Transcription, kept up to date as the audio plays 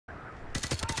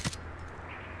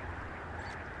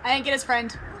I didn't get his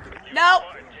friend. No!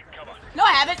 No,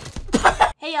 I haven't.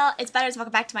 Hey y'all, it's Butters.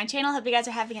 Welcome back to my channel. Hope you guys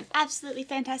are having an absolutely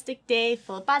fantastic day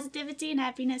full of positivity and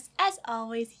happiness as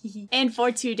always. And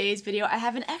for today's video, I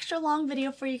have an extra long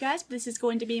video for you guys. This is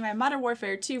going to be my Modern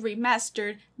Warfare 2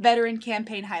 Remastered Veteran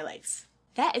Campaign highlights.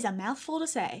 That is a mouthful to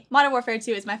say. Modern Warfare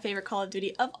 2 is my favorite Call of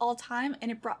Duty of all time,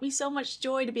 and it brought me so much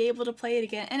joy to be able to play it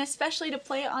again, and especially to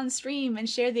play it on stream and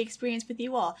share the experience with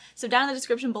you all. So down in the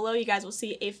description below, you guys will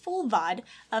see a full VOD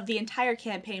of the entire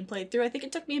campaign played through. I think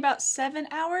it took me about 7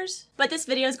 hours, but this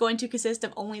video is going to consist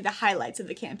of only the highlights of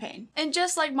the campaign. And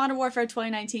just like Modern Warfare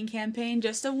 2019 campaign,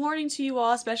 just a warning to you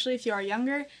all, especially if you are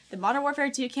younger, the Modern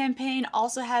Warfare 2 campaign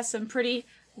also has some pretty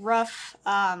rough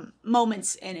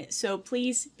moments in it, so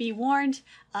please be warned.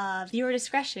 Viewer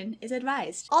discretion is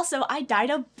advised. Also, I died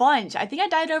a bunch. I think I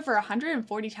died over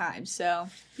 140 times, so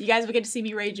you guys will get to see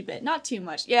me rage a bit. Not too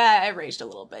much. Yeah, I raged a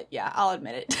little bit. Yeah, I'll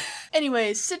admit it.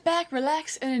 Anyways, sit back,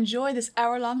 relax, and enjoy this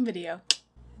hour-long video.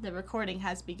 The recording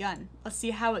has begun. Let's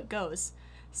see how it goes.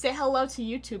 Say hello to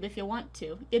YouTube if you want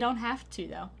to. You don't have to,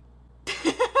 though.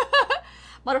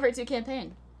 Modern Warfare 2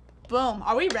 campaign. Boom.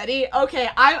 Are we ready? Okay,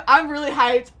 I'm really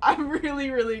hyped. I'm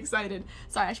really excited.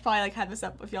 Sorry, I should probably like have this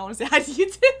up if y'all want to say hi to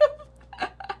YouTube.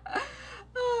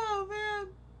 Oh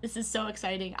man. This is so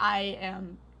exciting. I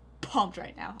am pumped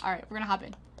right now. Alright, we're gonna hop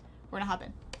in. We're gonna hop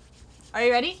in. Are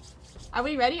you ready? Are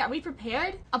we ready? Are we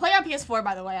prepared? I'm playing on PS4,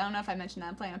 by the way. I don't know if I mentioned that.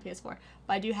 I'm playing on PS4.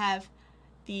 But I do have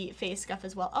the face scuff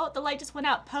as well. Oh, the light just went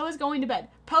out. Poe is going to bed.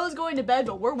 Poe's going to bed,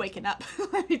 but we're waking up.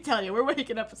 Let me tell you, we're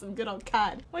waking up with some good old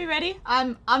COD. Are you ready?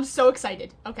 I'm so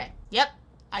excited. Okay. Yep.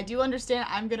 I do understand.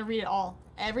 I'm gonna read it all.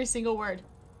 Every single word.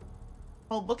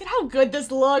 Oh, look at how good this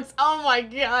looks. Oh my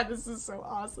god, this is so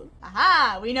awesome.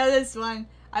 Aha! We know this one.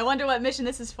 I wonder what mission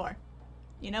this is for.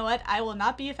 You know what? I will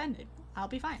not be offended. I'll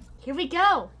be fine. Here we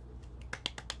go.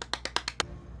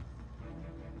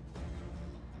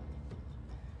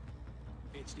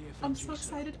 I'm so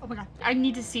excited. Oh my god. I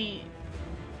need to see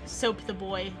Soap the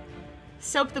Boy.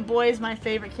 Soap the Boy is my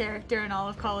favorite character in all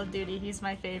of Call of Duty. He's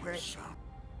my favorite.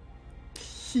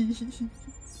 This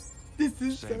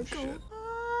is so cool.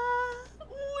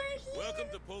 Welcome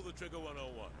to Pull the Trigger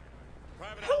 101.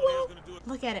 Hello.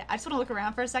 Look at it. I just want to look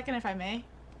around for a second if I may.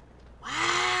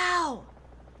 Wow.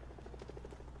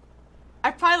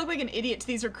 I probably look like an idiot to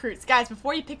these recruits. Guys,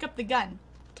 before you pick up the gun,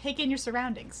 take in your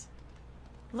surroundings.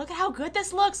 Look at how good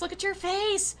this looks. Look at your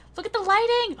face. Look at the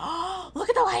lighting. Oh, look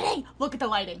at the lighting. Look at the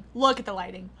lighting. Look at the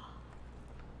lighting.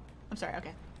 I'm sorry.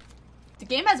 Okay. The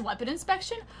game has weapon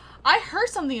inspection? I heard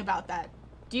something about that.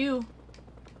 Do you...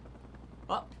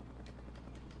 Oh.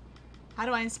 How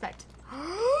do I inspect?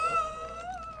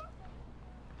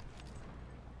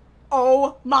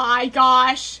 Oh my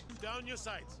gosh. Down your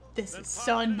sights. This is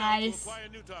so nice.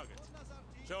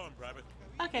 Show him, Private.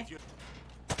 Okay.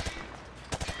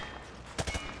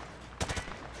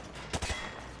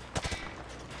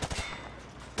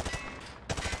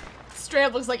 Straight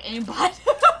up looks like aimbot.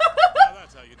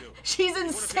 That's how you do it. She's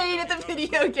insane at the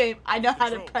video game. I know how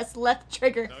to press left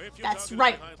trigger. That's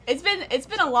right. It's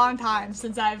been a long time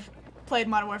since I've played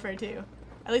Modern Warfare 2.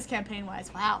 At least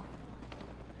campaign-wise. Wow.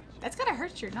 That's gotta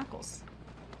hurt your knuckles.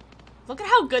 Look at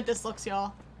how good this looks,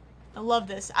 y'all. I love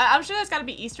this. I'm sure there's gotta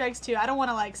be Easter eggs too. I don't want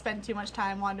to like spend too much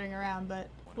time wandering around, but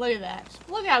look at that.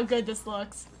 Look at how good this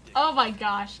looks. Oh my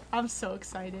gosh. I'm so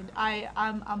excited.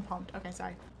 I'm pumped. Okay,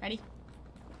 sorry. Ready?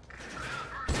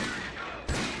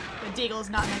 The deagle is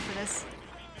not meant for this.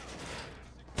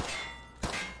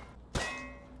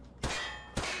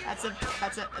 That's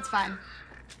it. It's fine.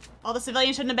 Well, the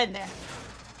civilian shouldn't have been there.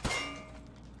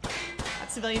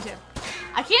 That's civilian too.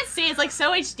 I can't see. It's like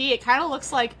so HD. It kind of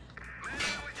looks like...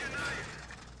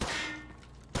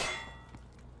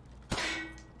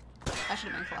 That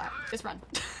should have been collab. Just run.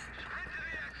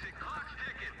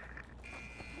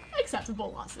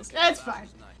 Acceptable losses. That's fine.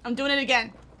 I'm doing it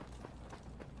again.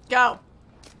 Go.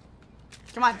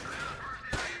 Come on.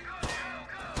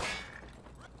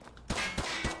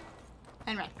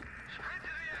 And right.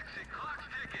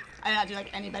 I did not do like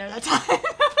any better that time.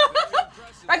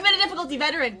 Recommended difficulty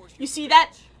veteran. You see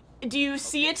that? Do you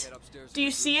see it? Do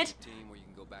you see it?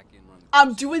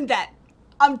 I'm doing that.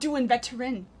 I'm doing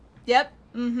veteran. Yep.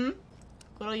 Mm-hmm.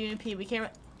 Good old UNP. We can't.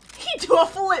 He do a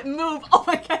flip move. Oh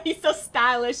my god, he's so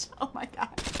stylish. Oh my god.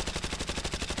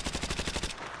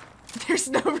 There's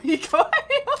no recoil.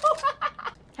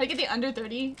 Can I get the under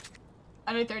 30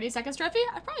 seconds trophy?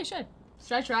 I probably should.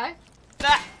 Should I try?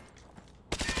 Ah.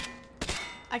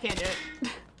 I can't do it.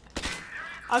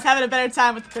 I was having a better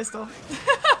time with the pistol.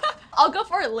 I'll go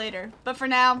for it later, but for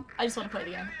now, I just want to play it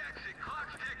again.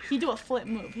 He do a flip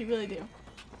move. He really do.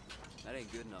 That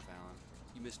ain't good enough, Alan.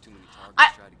 You You missed too many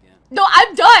targets. Try it again. No,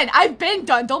 I'm done. I've been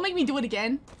done. Don't make me do it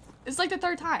again. It's like the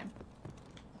 3rd time.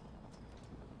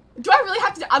 Do I really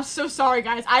have to? I'm so sorry,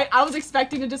 guys. I was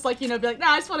expecting to just, like, you know, be like, nah,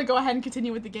 I just want to go ahead and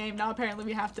continue with the game. No, apparently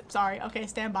we have to. Sorry. Okay,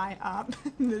 stand by.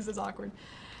 This is awkward.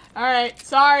 Alright.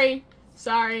 Sorry.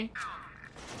 Sorry.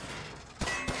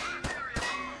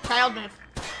 Child move.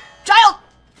 Child!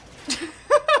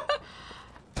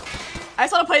 I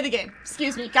just want to play the game.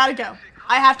 Excuse me. Gotta go.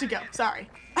 I have to go. Sorry.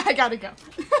 I gotta go.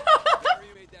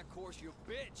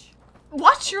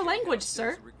 Watch your language,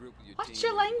 sir. Watch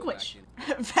your language.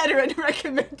 Veteran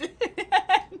recommended.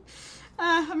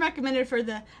 I'm recommended for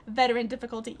the veteran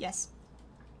difficulty. Yes.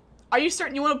 Are you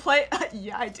certain you want to play?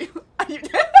 Yeah, I do. Are you?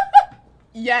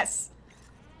 Yes.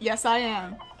 Yes, I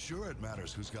am. Sure, it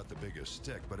matters who's got the biggest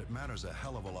stick, but it matters a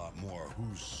hell of a lot more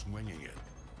who's swinging it.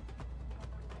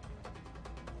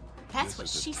 That's what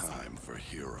This is she a said. time for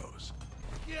heroes.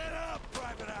 Get up,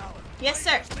 Private Allen. Yes,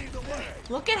 sir. Lead the way.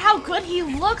 Look at how good he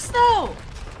looks, though.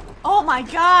 Oh my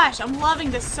gosh, I'm loving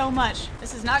this so much.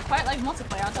 This is not quite like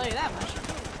multiplayer, I'll tell you that much.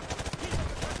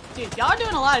 Dude, y'all are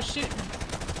doing a lot of shooting.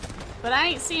 But I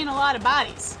ain't seeing a lot of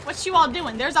bodies. What you all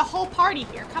doing? There's a whole party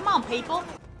here. Come on, people.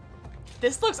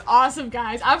 This looks awesome,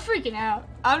 guys. I'm freaking out.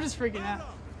 I'm just freaking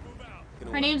out.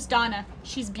 Her name's Donna.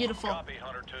 She's beautiful.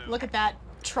 Look at that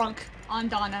trunk on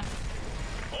Donna.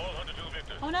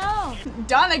 Oh no!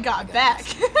 Donna got back.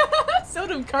 So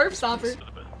them curb stopper.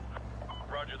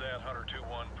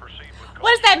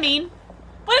 What does that mean?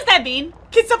 What does that mean?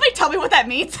 Can somebody tell me what that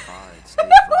means?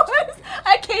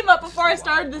 I came up before I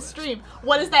started this stream.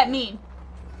 What does that mean?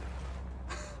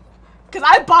 Because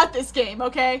I bought this game,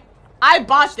 okay? I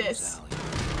bought this.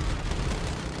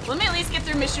 Let me at least get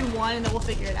through mission 1 and then we'll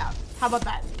figure it out. How about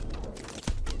that?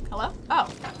 Hello? Oh.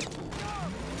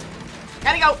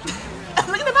 Gotta go.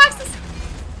 Look at the boxes.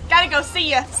 Gotta go. See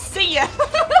ya. See ya.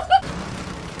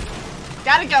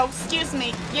 Gotta go. Excuse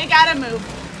me. You gotta move.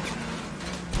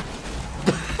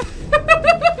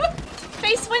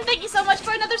 Facewin, thank you so much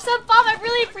for another sub bomb. I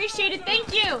really appreciate it.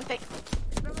 Thank you.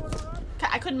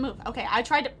 I couldn't move. Okay, I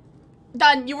tried to.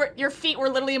 Done. Your feet were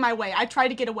literally in my way. I tried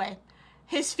to get away.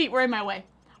 His feet were in my way.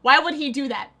 Why would he do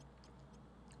that?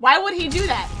 Why would he do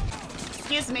that?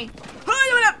 Excuse me.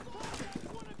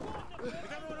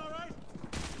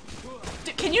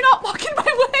 Can you not walk in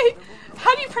my way?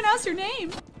 How do you pronounce your name?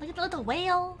 Look at the little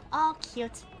whale. All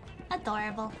cute.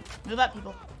 Adorable. Move up,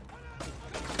 people.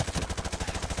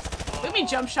 Look at me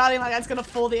jump shotting like that's gonna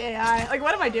fool the AI. Like,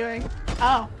 what am I doing?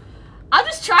 Oh. I'm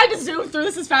just trying to zoom through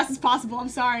this as fast as possible. I'm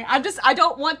sorry. I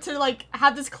don't want to, like,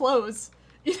 have this close.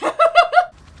 Battalion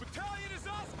is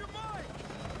Oscar Mike.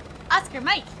 Oscar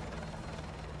Mike.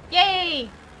 Yay!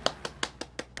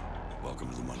 Welcome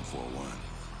to the 141.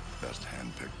 Best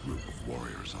hand-picked group of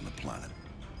warriors on the planet.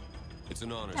 It's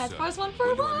an honor, Task sir. Force When do I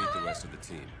 141. meet the rest of the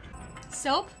team?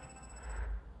 Soap?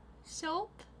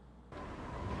 Soap?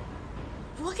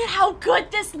 Look at how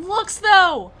good this looks,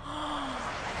 though!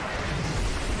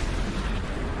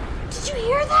 Did you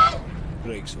hear that?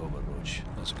 Break's over, Roach.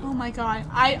 Let's go. Oh my god.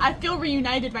 I feel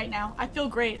reunited right now. I feel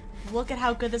great. Look at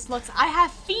how good this looks. I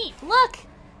have feet. Look!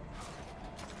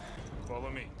 Follow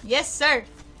me. Yes, sir.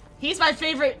 He's my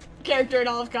favorite character in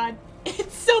all of God.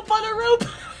 It's Soap on a rope.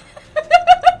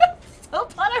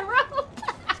 Soap on a rope.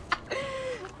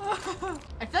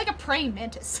 I feel like a praying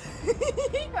mantis.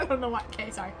 I don't know why. Okay,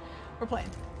 sorry. We're playing.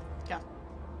 Go.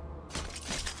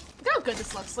 Look how good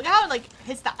this looks. Look how it, like,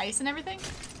 hits the ice and everything.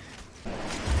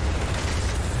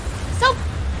 Soap!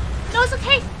 No, it's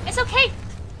okay. It's okay.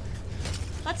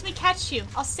 Let me catch you.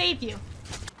 I'll save you.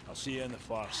 I'll see you in the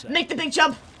far side. Make the big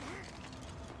jump.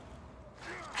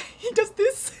 He does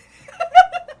this.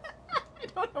 I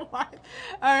don't know why.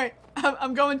 All right,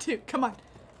 I'm going too. Come on,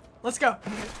 let's go.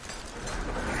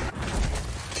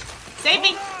 Save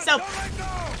me, Soap.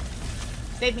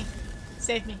 Save me.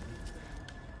 Save me.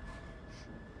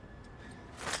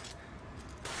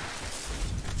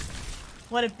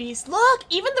 What a beast! Look,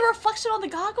 even the reflection on the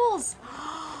goggles.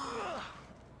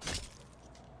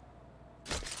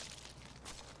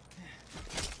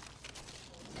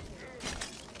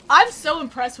 I'm so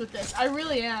impressed with this. I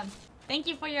really am. Thank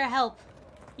you for your help.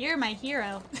 You're my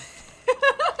hero.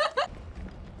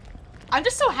 I'm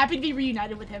just so happy to be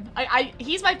reunited with him.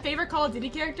 He's my favorite Call of Duty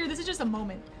character. This is just a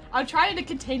moment. I'm trying to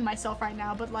contain myself right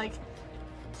now, but like,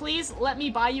 please let me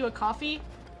buy you a coffee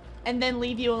and then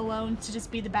leave you alone to just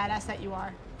be the badass that you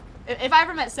are. If I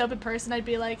ever met Soap in person, I'd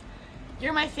be like,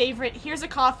 you're my favorite. Here's a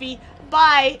coffee.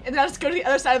 Bye. And then I'll just go to the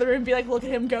other side of the room and be like, look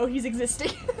at him go. He's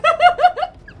existing.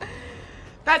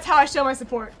 That's how I show my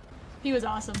support. He was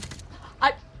awesome.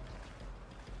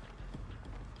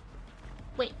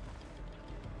 Wait.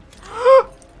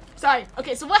 Sorry.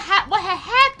 Okay, so what had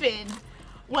happened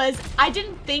was I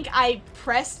didn't think I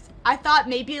pressed. I thought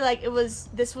maybe like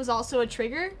this was also a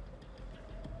trigger.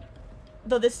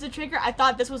 Though this is a trigger, I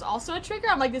thought this was also a trigger.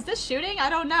 I'm like, is this shooting? I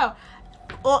don't know.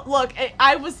 Look,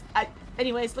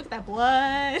 anyways, look at that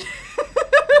blood.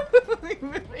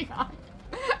 Moving on.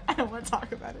 I don't want to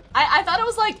talk about it. I thought it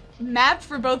was like mapped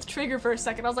for both trigger for a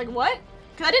second. I was like, what?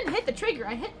 Because I didn't hit the trigger.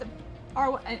 I hit the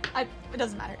it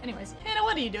doesn't matter. Anyways, Hannah,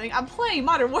 what are you doing? I'm playing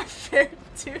Modern Warfare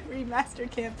 2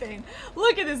 Remastered campaign.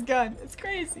 Look at this gun. It's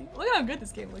crazy. Look at how good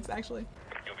this game looks, actually.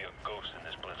 You'll be a ghost in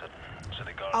this blizzard. So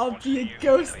the guard I'll wants be you a to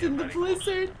ghost tell in you the very close.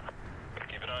 blizzard.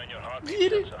 Keep an eye on your heartbeat,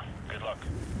 Get it. sensor. Good luck.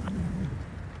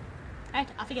 Alright,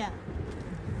 off you go. You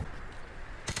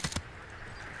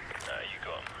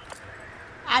got him.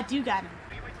 I do got him.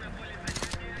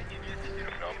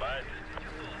 Not bad.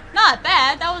 Not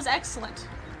bad. That was excellent.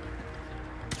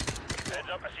 Heads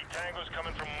up, I see tangos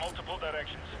coming from multiple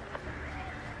directions.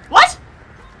 What?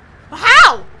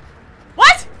 How?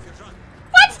 What?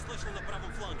 What?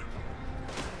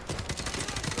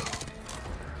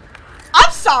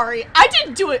 I'm sorry. I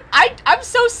didn't do it. I'm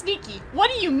so sneaky.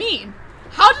 What do you mean?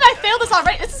 How did I fail this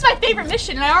already? This is my favorite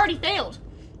mission and I already failed.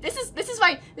 This is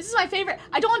my favorite.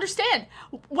 I don't understand.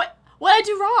 What I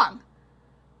do wrong?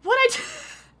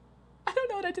 I don't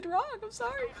know what I did wrong. I'm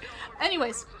sorry.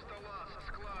 Anyways,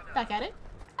 back at it.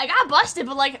 I got busted,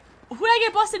 but like, who did I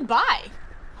get busted by?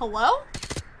 Hello?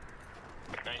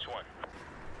 Nice one.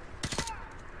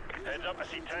 Heads up, I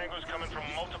see tangos coming from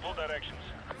multiple directions.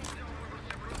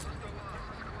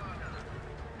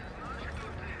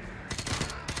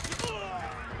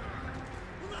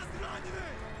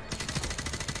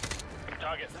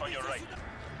 Target on your right.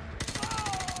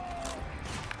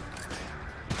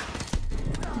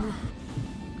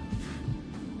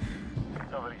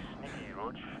 Not very sneaky,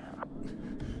 Roach.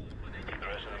 The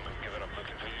rest of them have given up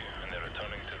looking for you, and they're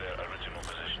returning to their original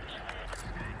positions.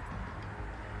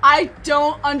 I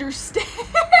don't understand.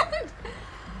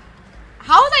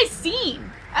 How was I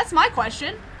seen? That's my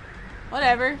question.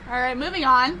 Whatever. Alright, moving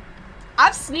on.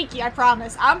 I'm sneaky, I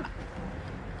promise.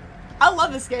 I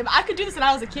love this game. I could do this when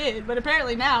I was a kid, but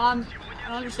apparently now I don't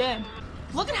understand.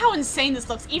 Look at how insane this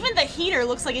looks. Even the heater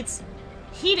looks like it's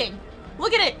heating.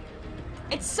 Look at it.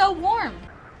 It's so warm.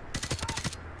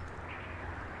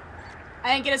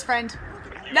 I didn't get his friend.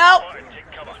 No.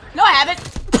 No, I haven't.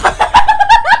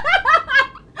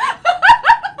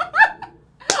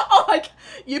 Oh my God.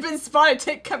 You've been spotted.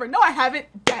 Take cover. No, I haven't.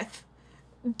 Death.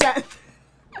 Death.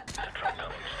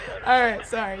 Alright,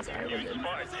 sorry. We're good.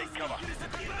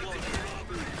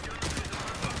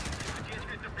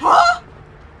 Huh?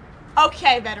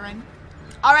 Okay, veteran.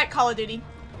 Alright, Call of Duty.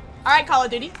 Alright, Call of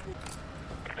Duty.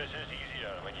 This is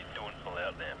easier when you don't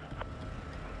alert them.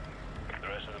 The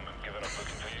rest of them have given up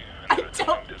looking for you, and I they're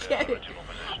returning don't to get their it. original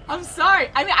position. I'm sorry.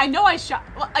 I mean, I know I shot.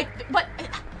 Well, but.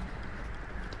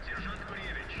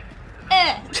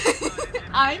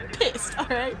 I'm pissed,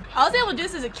 alright? I was able to do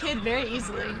this as a kid very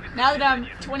easily. Now that I'm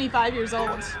 25 years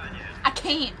old, I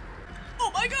can't.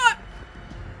 Oh my God!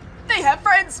 They have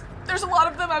friends! There's a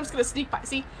lot of them. I'm just gonna sneak by.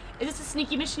 See? Is this a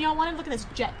sneaky mission y'all wanted? Look at this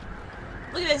jet.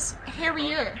 Look at this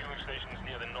Harrier. Fueling stations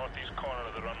near the northeast corner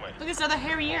of the runway. Look at this other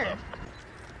Harrier.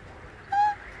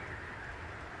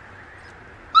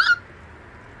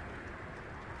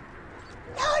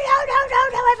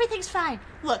 No, everything's fine.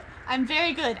 Look, I'm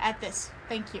very good at this.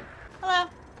 Thank you. Hello.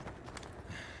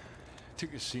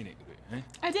 Took a scenic route, eh?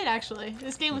 I did actually.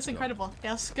 This game looks incredible.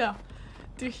 Yeah, let's go.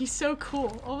 Dude, he's so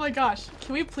cool. Oh my gosh.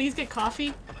 Can we please get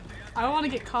coffee? I want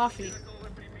to get coffee.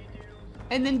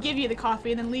 And then give you the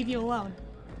coffee and then leave you alone.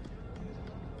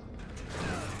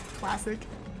 Classic.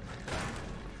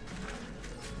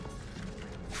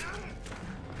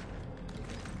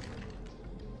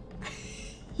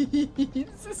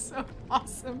 This is so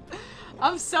awesome.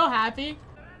 I'm so happy.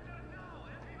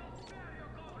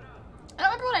 I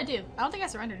don't remember what I do. I don't think I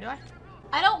surrendered, do I?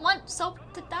 I don't want Soap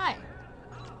to die.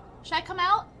 Should I come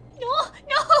out? No!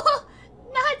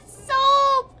 Not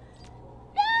Soap!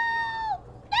 No!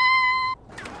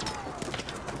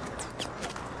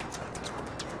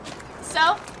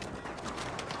 So,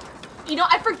 you know,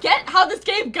 I forget how this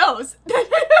game goes.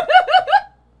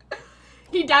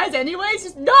 He dies anyways?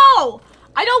 Just, no!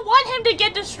 I don't want him to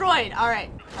get destroyed.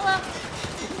 Alright. Hello.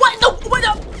 What? No, what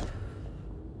the?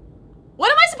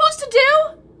 What am I supposed to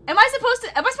do? Am I supposed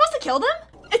to kill them?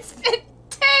 It's been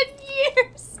 10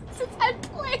 years since I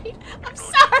played. I'm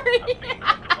sorry.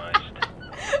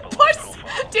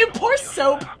 Poor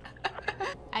Soap.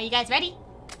 Are you guys ready?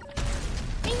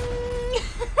 Ding.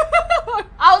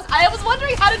 I was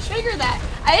wondering how to trigger that.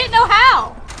 I didn't know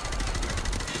how.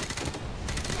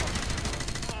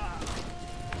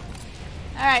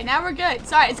 Alright, now we're good.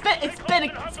 Sorry, it's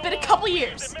been a couple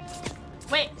years.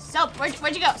 Wait, Soap,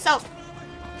 where'd you go? Soap.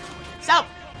 Soap.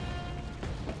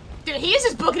 Dude, he is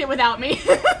just booking it without me.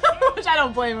 Which I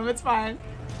don't blame him, it's fine.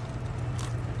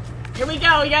 Here we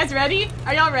go, you guys ready?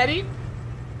 Are y'all ready?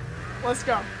 Let's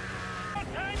go.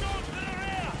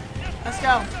 Let's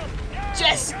go.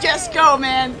 Just go,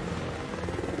 man.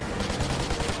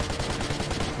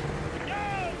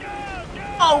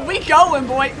 Oh, we going,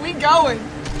 boy. We going.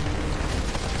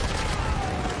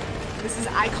 This is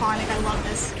iconic. I love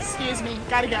this. Excuse me.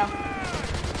 Gotta go.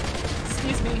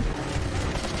 Excuse me.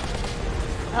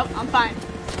 Oh, I'm fine.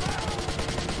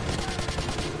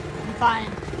 I'm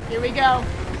fine. Here we go.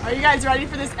 Are you guys ready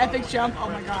for this epic jump? Oh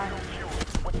my god.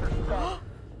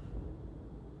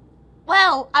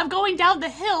 Well, I'm going down the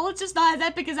hill. It's just not as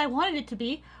epic as I wanted it to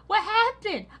be. What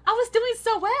happened? I was doing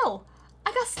so well.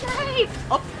 I got sniped.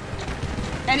 Oh.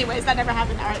 Anyways, that never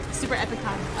happened. Alright, super epic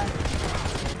time.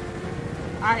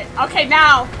 Alright, okay,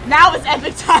 now it's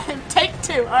epic time. Take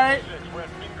two, alright?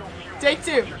 Take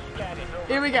two.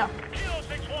 Here we go.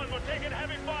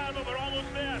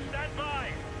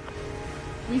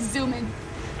 We zoom in.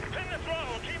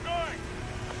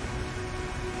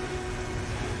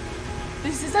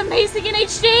 This is amazing in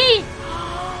HD!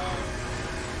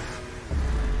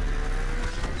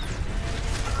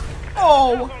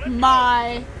 Oh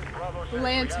my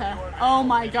Lanta. Oh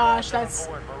my gosh, that's...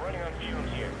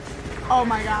 Oh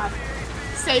my god.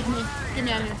 Save me. Get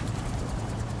me out of here.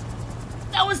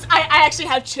 That was... I actually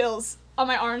have chills on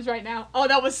my arms right now. Oh,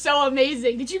 that was so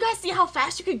amazing. Did you guys see how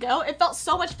fast you could go? It felt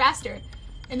so much faster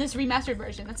in this remastered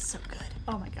version. That's so good.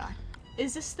 Oh my god.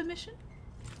 Is this the mission?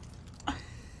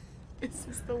 This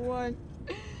is the one.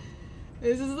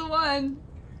 This is the one.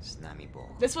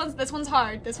 This one's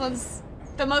hard. This one's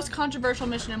the most controversial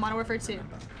mission in Modern Warfare 2.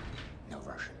 No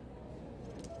Russian.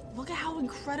 Look at how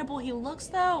incredible he looks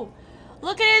though.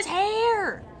 Look at his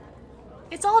hair.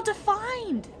 It's all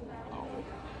defined.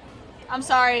 I'm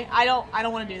sorry. I don't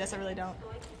want to do this. I really don't.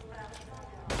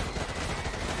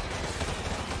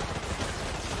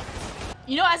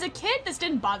 You know, as a kid, this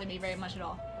didn't bother me very much at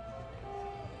all.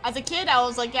 As a kid, I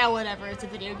was like, yeah, whatever, it's a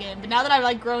video game. But now that I've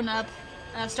like grown up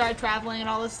and I've started traveling and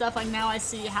all this stuff, like now I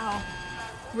see how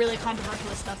really controversial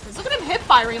this stuff is. Look at him hip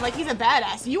firing like he's a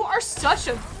badass. You are such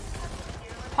a,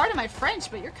 pardon my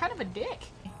French, but you're kind of a dick.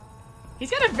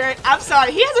 He's got a very, I'm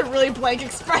sorry, he has a really blank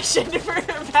expression for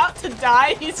about to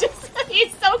die. He's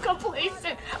so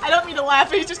complacent. I don't mean to laugh,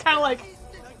 but he's just kind of like,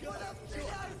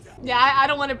 yeah, I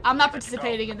don't want to, I'm not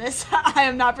participating in this. I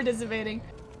am not participating.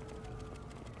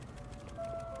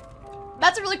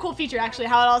 That's a really cool feature, actually,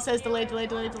 how it all says delayed, delayed,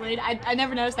 delayed, delayed. I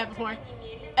never noticed that before.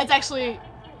 It's actually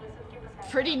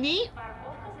pretty neat,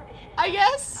 I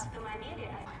guess.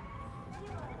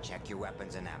 Check your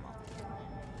weapons and ammo.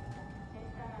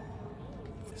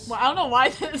 Well, I don't know why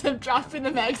them dropping the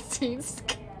magazines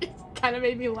kind of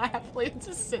made me laugh. Like,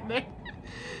 just sitting there.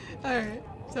 Alright,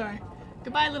 sorry.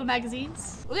 Goodbye, little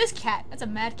magazines. Look at this cat. That's a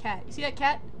mad cat. You see that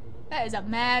cat? That is a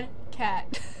mad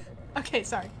cat. Okay,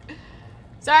 sorry.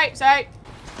 Sorry.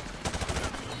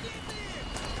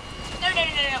 No.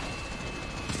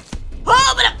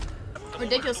 Oh, but up!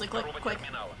 Ridiculously quick.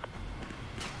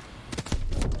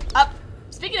 Up.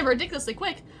 Speaking of ridiculously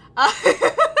quick,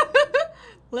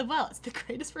 live well. It's the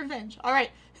greatest revenge. All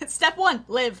right, step one,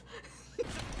 live.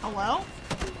 Hello?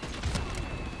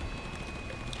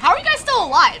 How are you guys still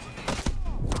alive?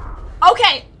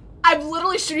 Okay, I'm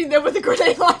literally shooting them with a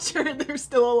grenade launcher and they're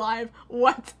still alive.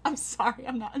 What? I'm sorry,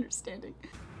 I'm not understanding.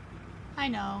 I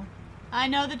know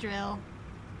the drill.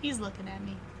 He's looking at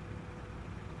me.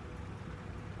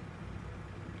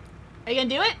 Are you gonna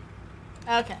do it?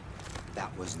 Okay.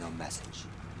 That was no message.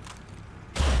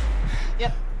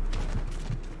 Yep.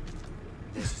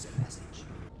 This is a message.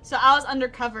 So I was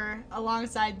undercover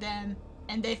alongside them,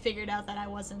 and they figured out that I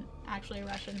wasn't actually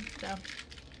Russian, so.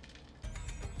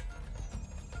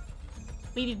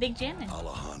 We do big jamming.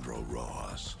 Alejandro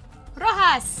Rojas.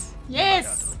 Rojas!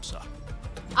 Yes! I know him, sir.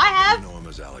 I have! You know him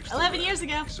as Alex 11 the years Red.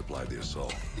 ago. He supplied the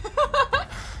assault.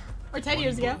 Or 10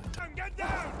 years ago. Get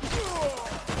down!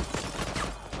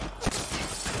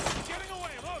 Getting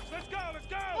away. Look, let's go.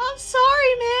 I'm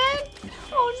sorry, man!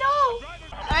 Oh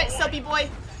no! Alright, soapy boy.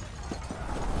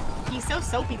 He's so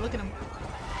soapy, look at him.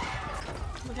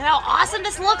 Look at how awesome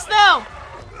this looks, though!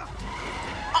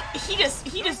 Oh, he just...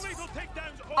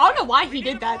 I don't know why he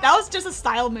did that. That was just a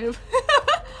style move.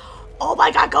 Oh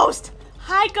my god, Ghost!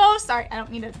 Hi, Ghost! Sorry, I don't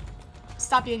mean to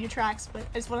stop you in your tracks, but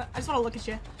I just wanna look at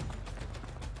you.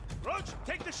 Roach,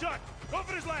 take the shot. Go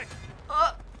for his leg.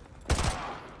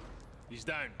 He's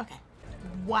down. Okay.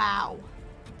 Wow.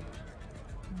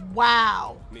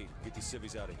 Wow. Me, get these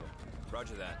civvies out of here.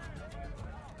 Roger that.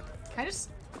 Can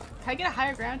I get a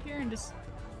higher ground here and just...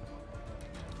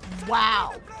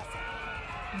 Wow.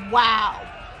 Wow.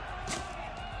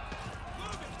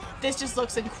 This just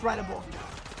looks incredible.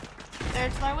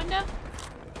 There's our window.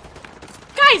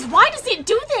 Guys, why does it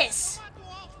do this?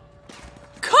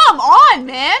 Come on,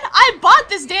 man! I bought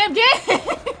this damn game!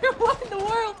 What in the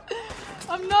world?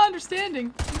 I'm not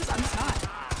understanding. I'm just not.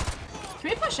 Can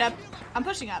we push up? I'm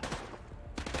pushing up.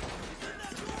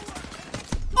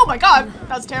 Oh my god!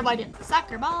 That was a terrible idea.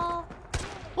 Soccer ball.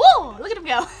 Whoa! Look at him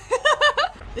go.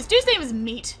 This dude's name is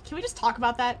Meat. Can we just talk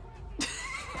about that?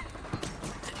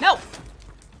 No!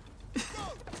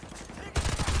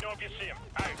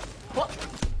 What?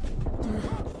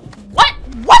 What?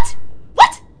 What?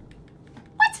 What?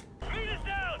 What? Meat is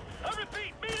down! I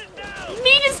repeat, meat is down!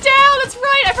 Meat is down! That's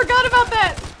right! I forgot about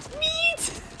that!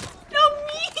 Meat! No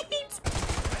meat!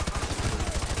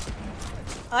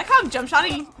 I like how I'm jump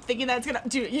shotting thinking that it's gonna-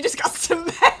 Dude, you just got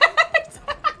smacked!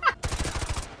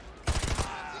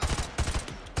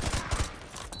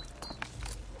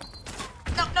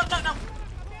 No, no, no, no!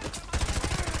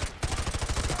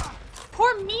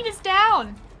 Poor Meat is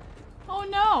down! Oh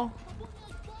no.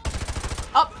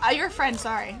 Oh, you're a friend,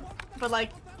 sorry. But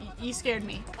like, you scared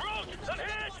me.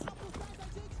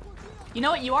 You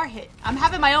know what? You are hit. I'm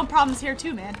having my own problems here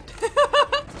too, man.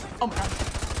 Oh my god.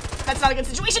 That's not a good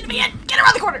situation to be in! Get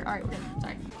around the corner! Alright, we're good.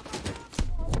 Sorry.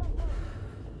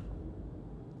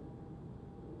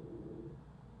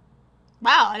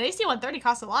 Wow, an AC-130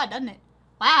 costs a lot, doesn't it?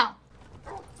 Wow.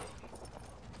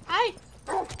 Hi.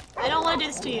 I don't want to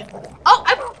do this to you. Oh,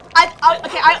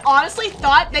 okay, I honestly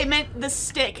thought they meant the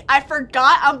stick. I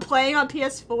forgot I'm playing on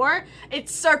PS4.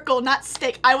 It's circle, not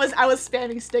stick. I was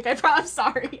spamming stick. I'm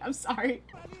sorry. I'm sorry.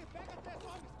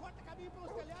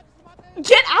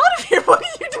 Get out of here! What are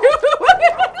you doing?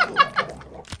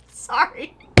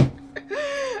 Sorry.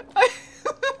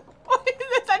 What did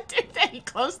that do? Did he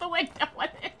close the window?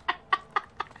 What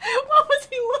was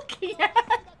he looking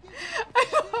at?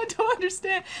 I don't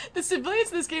understand. The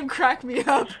civilians in this game crack me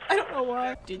up. I don't know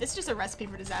why. Dude, this is just a recipe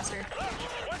for disaster.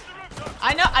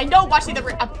 I know. Watch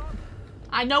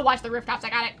the rooftops. I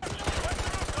got it.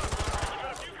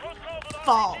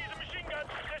 Fall.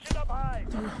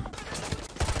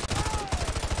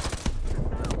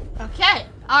 Okay.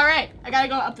 All right. I gotta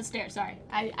go up the stairs. Sorry.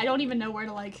 I don't even know where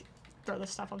to like throw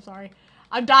this stuff. I'm sorry.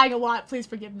 I'm dying a lot. Please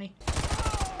forgive me.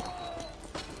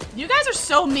 You guys are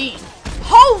so mean.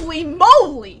 Holy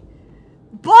moly!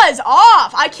 Buzz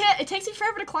off! I can't- it takes me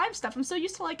forever to climb stuff. I'm so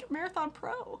used to, like, Marathon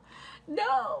Pro.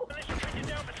 No!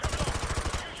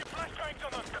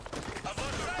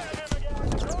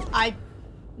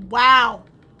 Wow.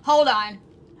 Hold on.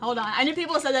 Hold on. I knew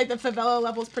people said, like, the favela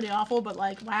level is pretty awful, but,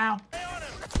 like, wow.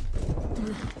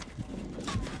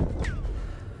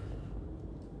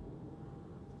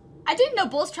 I didn't know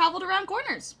bullets traveled around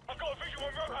corners. I've got a visual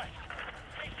on Roadhouse.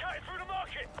 He's cutting through the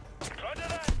market.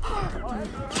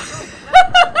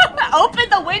 Open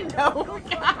the window.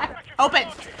 God. Open.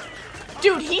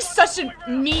 Dude, he's such a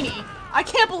meanie. I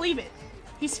can't believe it.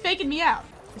 He's faking me out.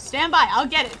 Stand by. I'll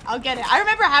get it. I'll get it. I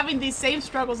remember having these same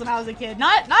struggles when I was a kid.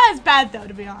 Not as bad though,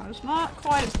 to be honest. Not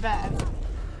quite as bad.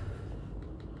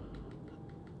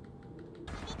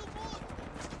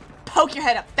 Poke your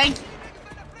head up. Thank you.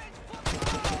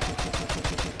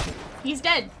 He's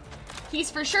dead.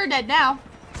 He's for sure dead now.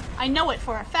 I know it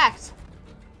for a fact.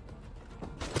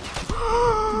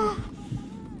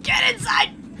 Get inside!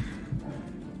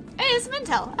 Hey, it's some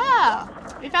intel. Oh,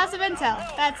 we found some intel.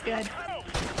 That's good.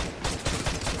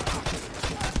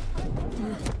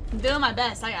 I'm doing my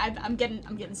best. I'm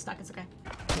getting stuck. It's okay.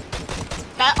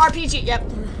 That RPG. Yep.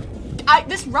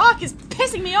 This rock is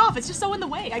pissing me off. It's just so in the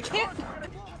way. I can't.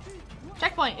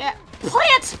 Checkpoint. Yeah.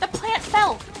 Plant. The plant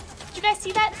fell. Did you guys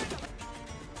see that?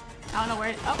 I don't know where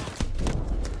it. Oh.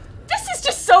 This is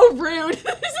just so rude.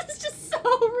 This is just so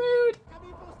rude.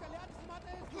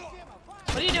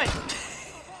 What are you doing?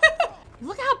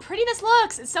 Look how pretty this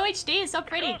looks. It's so HD. It's so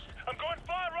pretty. I'm going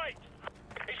far right.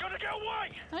 He's gonna get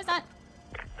away. No, he's not.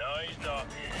 No, he's not.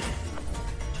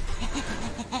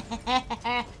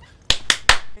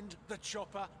 End the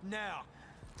chopper now.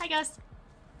 Hi, Ghost.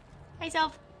 Hey,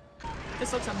 Self.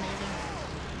 This looks amazing.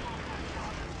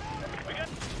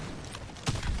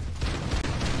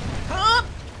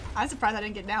 I'm surprised I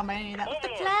didn't get down by any of that. With the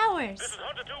flowers. This is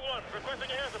Hunter 2-1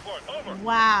 requesting air support. Over.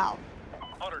 Wow.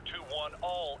 Hunter 2-1,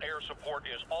 all air support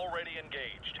is already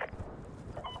engaged.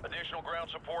 Additional ground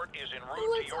support is en route to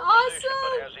your position,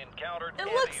 but has encountered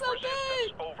heavy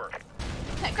resistance. Over.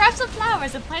 Grab some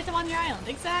flowers and plant them on your island.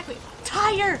 Exactly.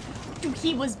 Tire! Dude,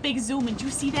 he was big zooming. Did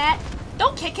you see that?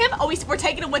 Don't kick him. Oh, we're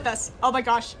taking him with us. Oh my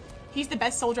gosh. He's the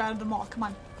best soldier out of them all. Come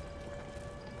on.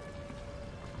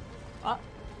 Oh.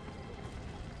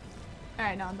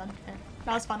 Alright, no, I'm done. There.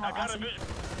 That was fun. Awesome.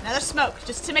 Another smoke,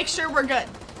 just to make sure we're good.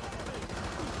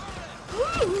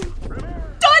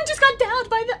 Don just got downed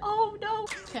by the. Oh no.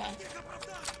 Okay.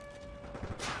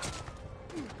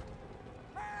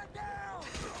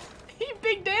 He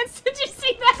big danced. Did you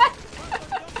see that?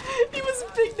 He was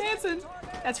big dancing.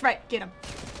 That's right. Get him.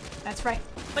 That's right.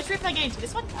 Which roof am I getting to?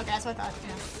 This one? Okay, that's what I thought.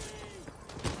 Yeah.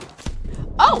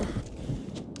 Oh.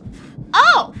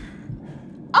 Oh.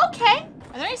 Okay.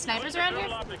 Are there any snipers around here?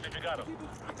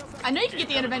 I know you can get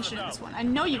the intervention in this one. I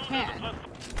know you can.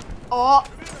 Oh,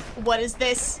 what is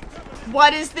this?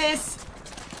 What is this?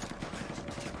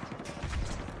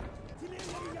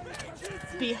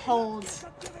 Behold.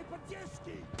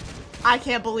 I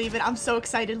can't believe it. I'm so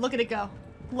excited. Look at it go.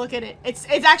 Look at it.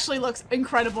 It actually looks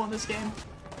incredible in this game.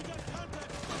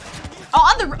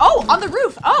 Oh, on the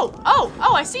roof. Oh,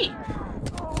 I see.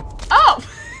 Oh.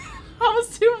 I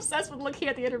was too obsessed with looking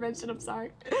at the intervention. I'm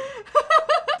sorry.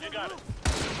 You got it.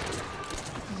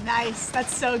 Nice.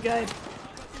 That's so good.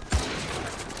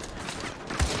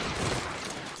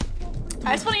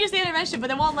 I just want to use the intervention, but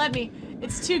they won't let me.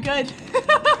 It's too good.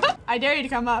 I dare you to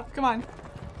come up. Come on.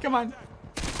 Come on.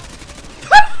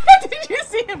 Did you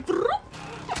see him?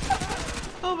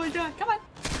 Oh my god. Come on.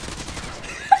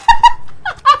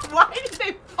 Why did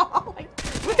they fall? Like,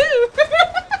 woo!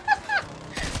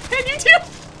 Can you do?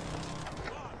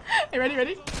 Hey, ready,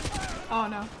 ready? Oh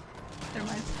no. Never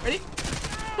mind. Ready?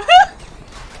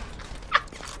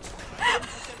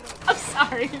 I'm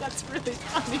sorry, that's really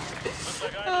funny.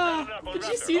 Did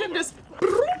you see them just...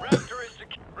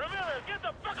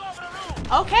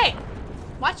 Okay.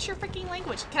 Watch your freaking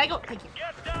language. Can I go? Thank you.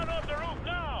 Get down off the roof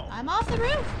now. I'm off the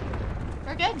roof.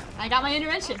 We're good. I got my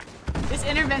intervention. This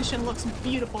intervention looks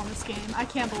beautiful in this game. I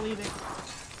can't believe it.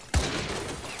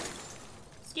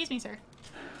 Excuse me, sir.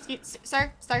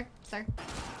 Sir.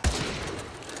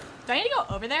 Do I need to go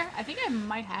over there? I think I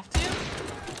might have to.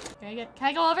 Very good. Can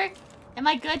I go over? Am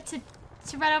I good to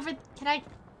run over? Can I?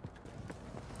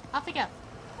 Off we go.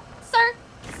 Sir.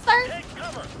 Take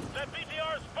cover. That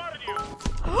BTR spotted you.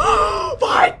 Oh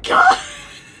my god!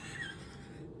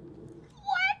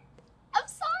 What? I'm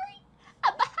sorry.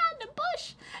 I'm behind a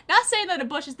bush. Not saying that a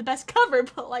bush is the best cover,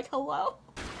 but like, hello?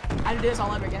 I have to do this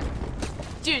all over again.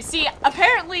 Dude, see,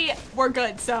 apparently we're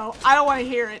good, so I don't want to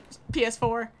hear it,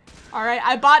 PS4. Alright,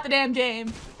 I bought the damn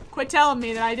game. Quit telling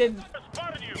me that I didn't.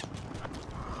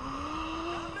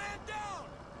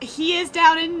 He is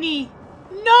down in knee.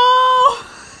 No!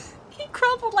 He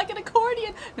crumpled like an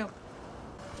accordion. No.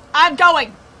 I'm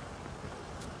going.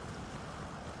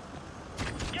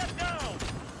 Get down.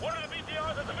 One of the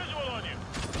BTRs has a visual on you.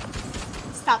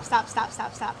 Stop.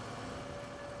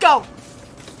 Go.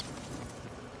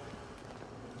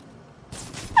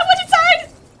 I went inside.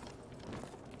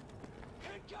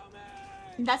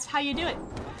 That's how you do it.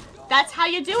 That's how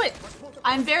you do it.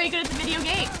 I'm very good at the video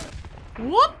game.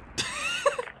 Whoop.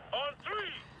 On 3.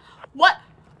 What?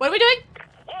 What are we doing?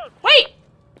 1. Wait.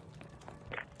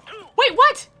 2. Wait,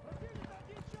 what?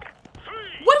 3.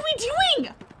 What are we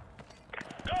doing?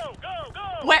 Go.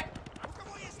 Where?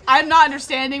 I'm not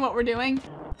understanding what we're doing.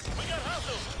 We got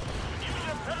hostiles. Use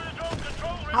your predator drone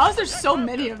control. How is there so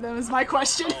many of them is my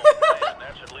question. Man,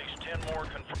 that's at least 10 more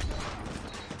confirmed.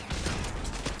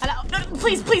 No,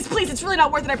 please, it's really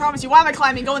not worth it, I promise you. Why am I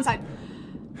climbing? Go inside.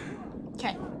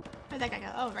 Okay. Where'd that guy go?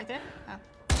 Oh, right there? Oh.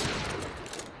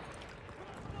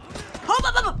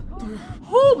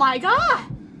 Oh my god!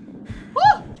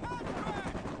 Woo!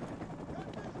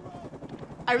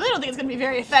 I really don't think it's gonna be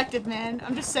very effective, man.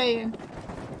 I'm just saying.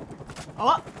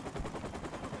 Oh.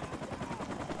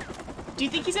 Do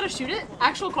you think he's gonna shoot it?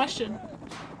 Actual question.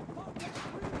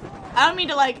 I don't mean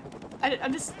to like...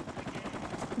 I'm just...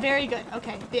 Very good.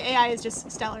 Okay. The AI is just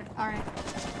stellar. Alright.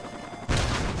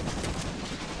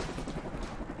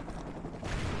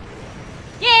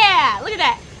 Yeah! Look at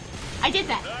that! I did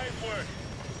that. Nice work.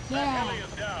 Yeah. Heli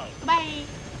is down. Bye.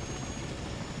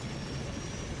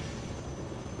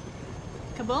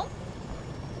 Kaboom.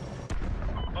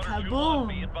 Kaboom.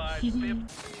 Be advised,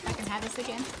 I can have this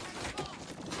again.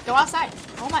 Go outside.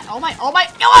 Oh my.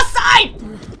 Go outside!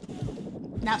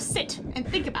 Now sit and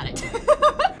think about it.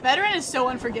 Veteran is so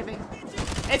unforgiving.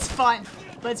 It's fun,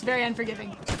 but it's very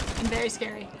unforgiving and very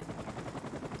scary.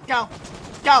 Go.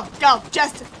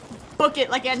 Just book it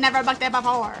like you never booked it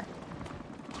before.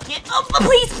 Get up,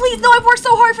 please. No, I've worked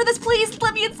so hard for this. Please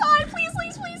let me inside. Please.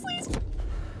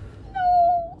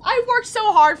 No, I worked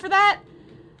so hard for that.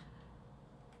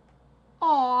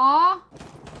 Aww.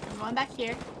 I'm going back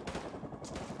here.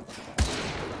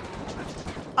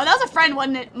 Oh, that was a friend,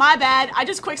 wasn't it? My bad. I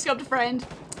just quickscoped a friend.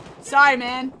 Sorry,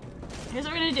 man. Here's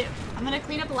what we're gonna do. I'm gonna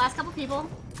clean up the last couple people.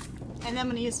 And then I'm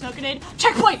gonna use smoke grenade.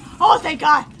 Checkpoint! Oh, thank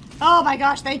God. Oh my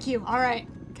gosh, thank you. All right.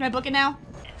 Can I book it now?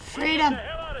 Freedom.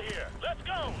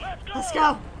 Let's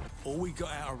go. All we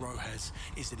got out of Rojas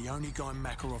is that the only guy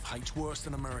Makarov hates worse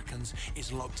than Americans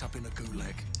is locked up in a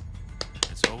gulag.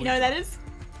 That's all You know what that is?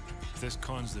 This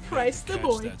con's the Christ the catch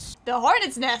boy. that's- The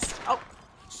hornet's nest. Oh.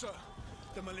 Sir,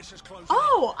 the militia's closing.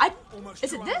 Oh, Almost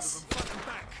is it 200 this? of them fucking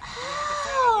back.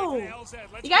 Oh.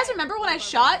 You guys remember when I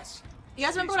shot? You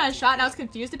guys remember when I shot and I was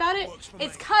confused about it?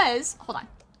 It's cause, hold on.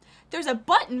 There's a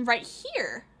button right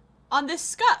here on this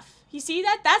scuff. You see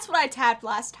that? That's what I tapped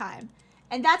last time.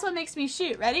 And that's what makes me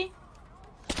shoot. Ready?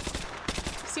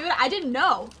 See what? I didn't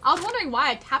know. I was wondering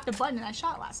why I tapped a button and I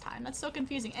shot last time. That's so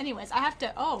confusing. Anyways, I have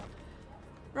to, oh.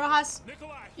 Rojas,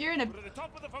 you're in a,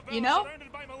 you know?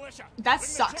 That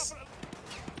sucks.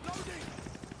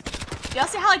 Y'all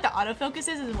see how like the autofocus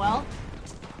is as well?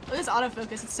 Look at this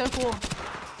autofocus. It's so cool.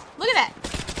 Look at that.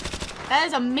 That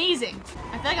is amazing.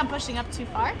 I feel like I'm pushing up too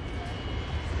far.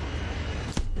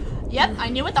 Yep, I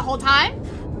knew it the whole time.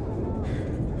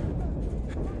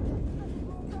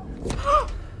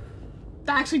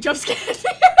 That actually jump scared me.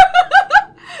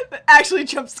 That actually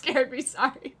jump scared me,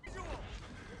 sorry.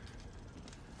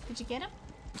 Did you get him?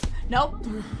 Nope.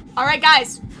 Alright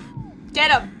guys.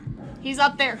 Get him. He's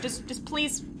up there. Just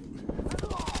please.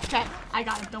 Okay, I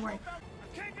got him, don't worry.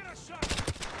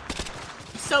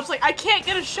 Soap's like, I can't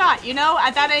get a shot, you know?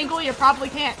 At that angle, you probably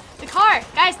can't. The car!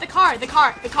 Guys, the car!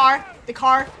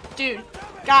 Dude.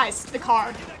 Guys, the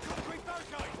car.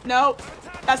 Nope.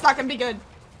 That's not gonna be good.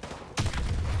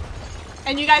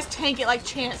 And you guys tank it like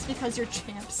champs because you're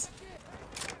champs.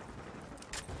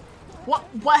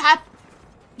 What happened?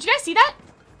 Did you guys see that?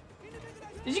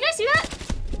 Did you guys see that?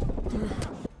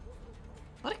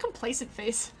 What a complacent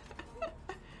face.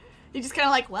 You're just kind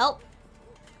of like, well,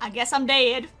 I guess I'm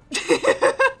dead.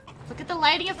 Look at the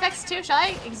lighting effects too. Shall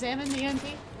I examine the UMP?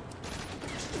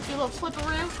 Do a little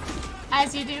flipperoo,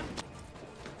 as you do.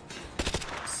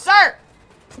 Sir!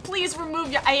 Please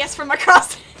remove your ass from my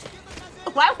cross.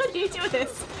 Why would he do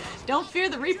this? Don't fear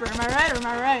the Reaper, am I right or am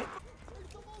I right?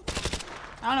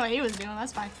 I don't know what he was doing,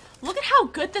 that's fine. Look at how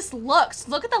good this looks.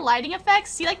 Look at the lighting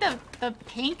effects. See like the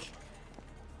pink?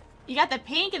 You got the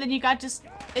pink and then you got just...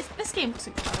 this game looks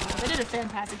incredible. They did a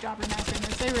fantastic job remastering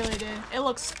this. They really did. It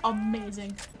looks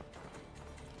amazing.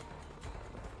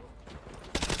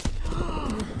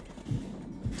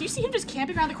 Do you see him just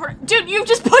camping around the corner? Dude, you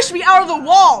just pushed me out of the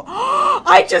wall!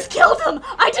 I just killed him!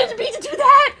 I didn't mean to do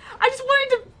that! I just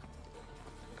wanted to...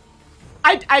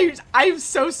 I am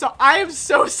so sorry. I am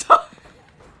so sorry.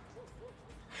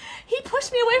 He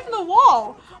pushed me away from the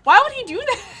wall. Why would he do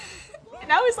that? And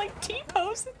now he's like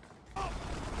T-posing.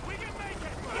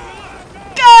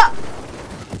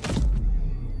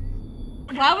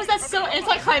 Why was that so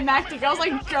anticlimactic? I was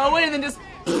like going and then just...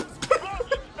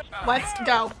 Let's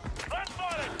go.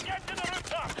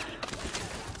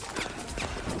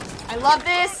 I love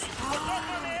this.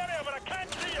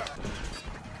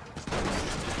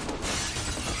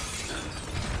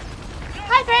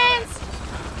 Hi, friends.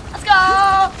 Let's go.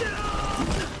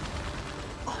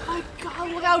 Oh my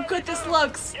God, look how good this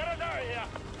looks.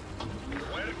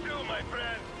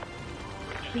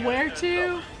 Where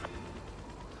to?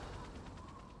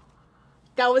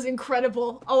 That was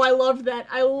incredible. Oh, I loved that.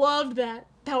 I loved that.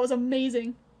 That was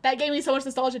amazing. That gave me so much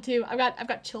nostalgia too. I've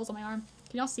got chills on my arm.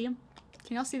 Can y'all see them?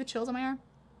 Can y'all see the chills on my arm?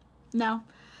 No.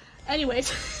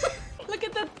 Anyways, look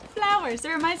at the flowers. It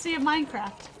reminds me of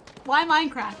Minecraft. Why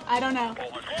Minecraft? I don't know.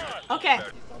 Okay.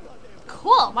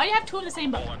 Cool. Why do you have two of the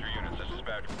same boat?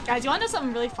 Guys, you wanna know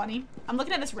something really funny? I'm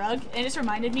looking at this rug and it just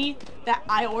reminded me that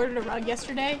I ordered a rug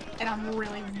yesterday and I'm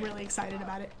really, really excited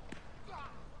about it.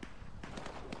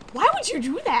 Why would you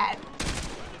do that?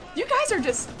 You guys are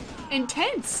just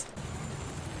intense.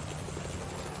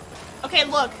 Okay,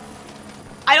 look.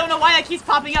 I don't know why that keeps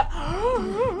popping up.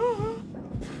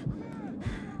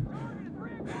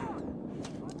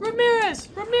 Ramirez!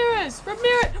 Ramirez!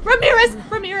 Ramirez!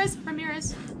 Ramirez!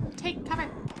 Ramirez! Take cover.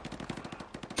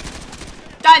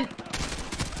 Done!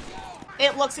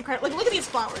 It looks incredible. Look at these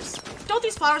flowers. Don't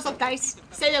these flowers look nice?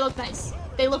 Say they look nice.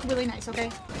 They look really nice, okay?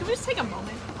 Can we just take a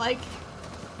moment? Like,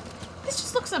 this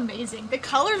just looks amazing. The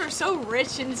colors are so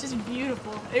rich and it's just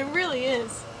beautiful. It really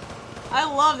is. I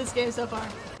love this game so far.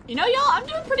 You know, y'all, I'm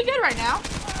doing pretty good right now.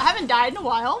 I haven't died in a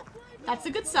while. That's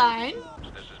a good sign.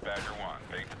 This is Badger 1.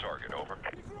 Take the target. Over.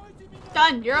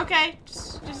 Done. You're okay.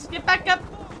 Just get back up.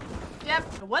 Yep.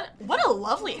 What a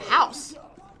lovely house.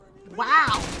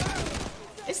 Wow.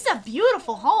 This is a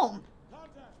beautiful home.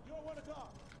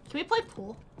 Can we play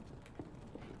pool?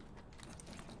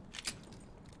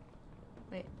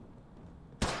 Wait.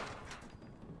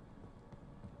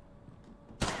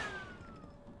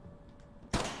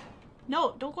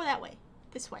 No, don't go that way.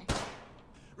 This way.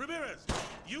 Ramirez,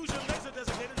 use your laser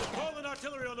designated to call in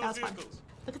artillery on those Fun. vehicles.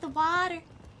 Look at the water.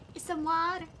 It's some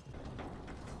water.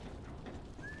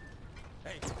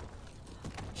 Hey.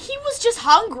 He was just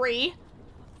hungry.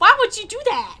 Why would you do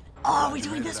that? Oh, are we You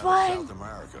doing made this it out of one? South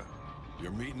America.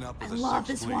 You're meeting up I with the love 6th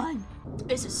this Fleet. one.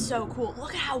 This is so cool.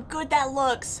 Look at how good that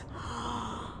looks.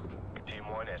 Team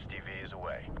 1 SDV is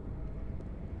away.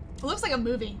 It looks like a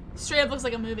movie. Straight up looks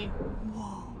like a movie.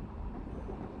 Whoa.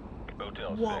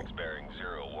 Hotel Whoa. 6 bearing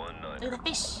 019. Look at the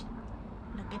fish.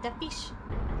 Look at the fish.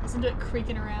 Listen to it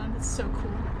creaking around. It's so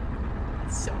cool.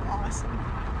 It's so awesome.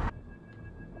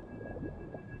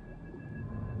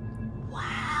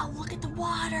 Wow, look at the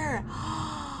water.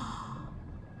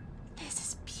 This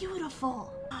is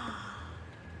beautiful.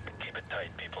 Keep it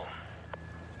tight, people.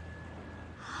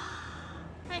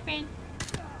 Hi, friend.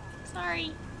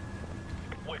 Sorry.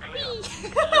 We're clear.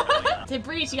 To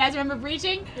breach. You guys remember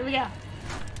breaching? Here we go.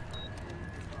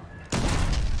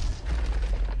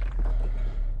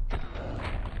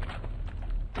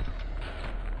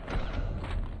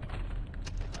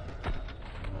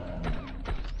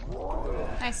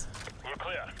 Nice. We're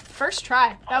clear. First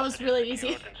try. That was really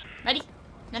easy. Ready?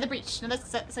 Another breach. Another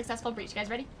successful breach. You guys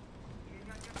ready?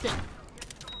 Good.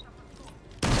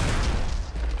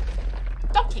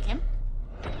 Don't kick him.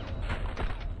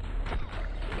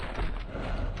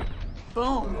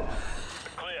 Boom.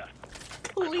 Clear.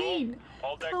 Clean.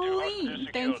 All deck 2 Clean. hostages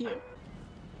Thank secured. you.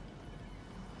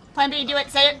 Plan B, do it.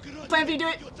 Say it. Plan B, do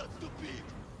it.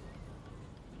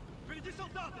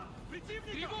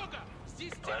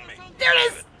 Plan B. There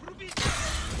it is.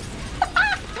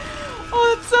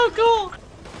 Oh, that's so cool.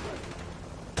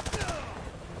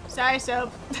 Sorry,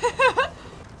 Soap.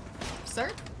 Sir?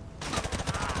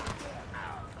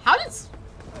 How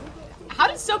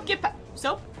did Soap get back?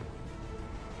 Soap?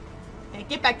 Hey,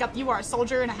 get back up. You are a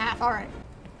soldier and a half. All right.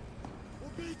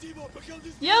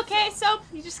 You okay, Soap?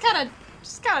 You just kind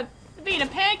of being a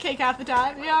pancake half the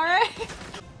time. You all right?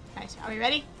 Nice. Are we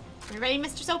ready? Are we ready,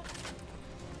 Mr. Soap?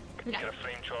 We Get got a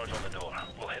flame charge on the door.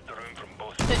 We'll hit the room from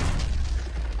both it. sides.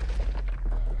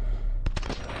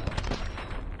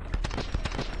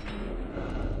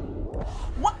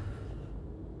 What?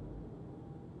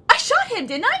 I shot him,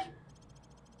 didn't I?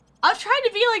 I was trying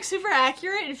to be like super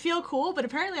accurate and feel cool, but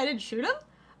apparently I didn't shoot him.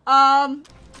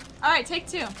 Alright, take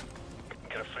 2. Get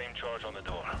a flame charge on the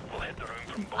door. We'll hit the room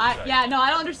from both sides. Yeah, no,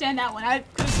 I don't understand that one. I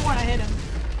could have sworn I hit him.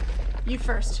 You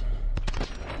first.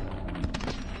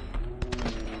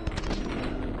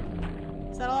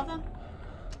 Is that all of them?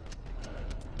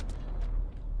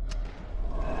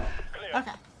 Clear.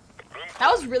 Okay.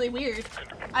 That was really weird.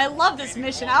 I love this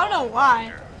mission. I don't know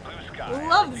why. Blue sky.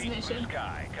 Love this Blue mission.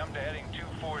 Sky. Come to heading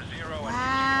 240 Wow. and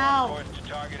continue on course to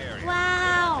target area.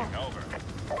 Wow. Over.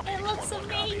 It looks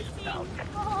amazing.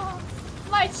 Oh,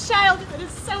 my childhood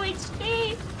is so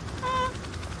HD.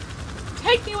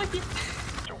 Take me with you.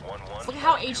 Look at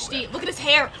how HD. Look at his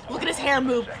hair. Look at his hair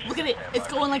move. Look at it. It's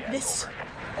going like this.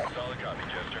 Solid copy,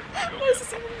 Chester. What does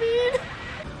this even mean?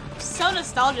 So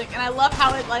nostalgic, and I love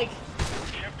how it like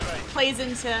Shift right. plays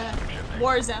into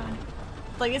Warzone.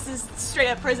 Like this is straight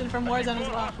up prison from Warzone as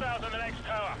well. Hostiles on the next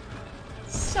tower.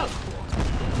 So cool.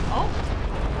 Oh.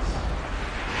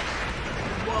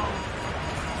 Whoa.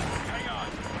 Hang on.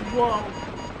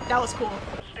 Whoa. That was cool.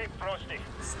 Stay frosty.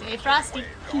 Stay frosty.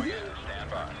 Going in. Stand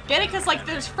by. Get it? Because like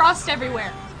there's frost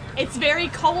everywhere. It's very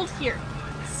cold here.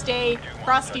 Stay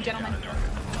frosty, gentlemen.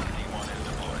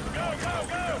 Go, go,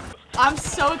 go. I'm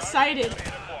so excited.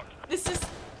 This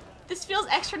feels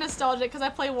extra nostalgic because I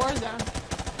play Warzone.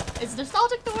 Is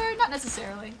nostalgic the word? Not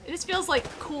necessarily. It just feels like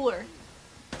cooler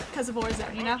because of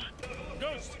Warzone, you know?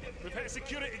 Ghost, we've hit a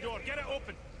security door. Get it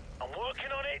open. I'm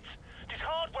working on it. This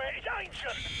hardware is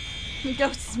ancient.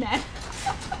 Ghost is mad.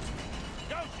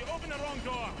 Ghost, you opened the wrong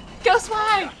door. Ghost,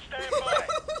 why? Stand by.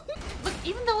 Look,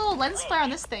 even the little lens flare on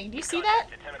this thing. Do you see that?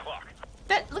 Contact at 10 o'clock.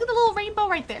 Look at the little rainbow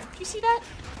right there. Do you see that?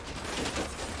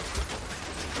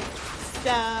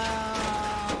 So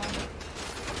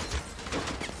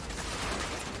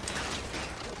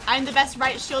I'm the best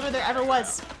right shielder there ever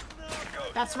was.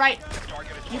 That's right.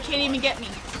 You can't even get me.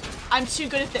 I'm too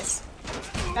good at this.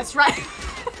 That's right.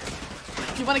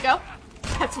 You want to go?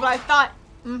 That's what I thought.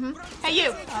 Mm-hmm. Hey,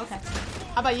 you. Oh, okay.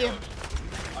 How about you?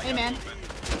 Hey, man.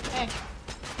 Hey.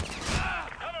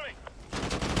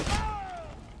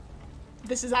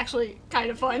 This is actually kind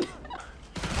of fun.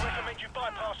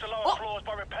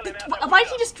 Why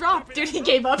did he just drop? Dude, he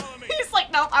gave up. He's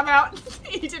like, nope, I'm out.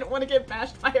 He he didn't want to get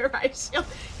bashed by a riot shield.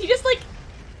 He just like,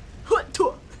 I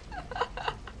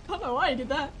don't know why he did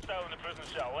that. Style in the prison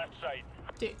cell, left side.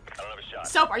 Dude, I don't have a shot.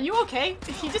 Soap, are you okay?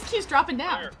 He just keeps dropping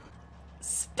down. Clear.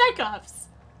 Spec Ops.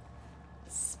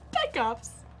 Spec Ops.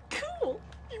 Cool.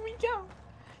 Here we go.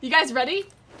 You guys ready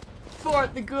for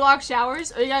the gulag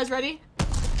showers? Are you guys ready?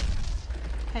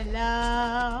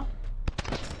 Hello.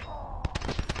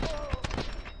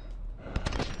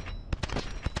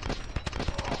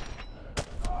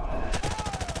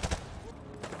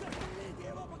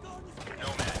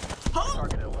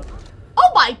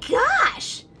 Oh my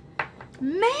gosh!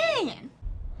 Man!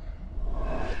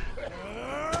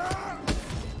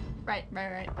 Right.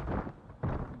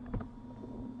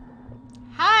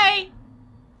 Hi!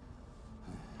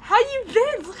 How you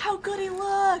been? Look how good he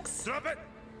looks! Drop it!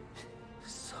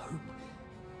 Soap?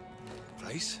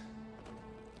 Place?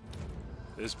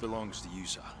 This belongs to you,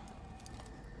 sir.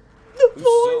 The Who's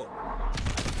boy! Soap?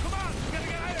 Come on! We gotta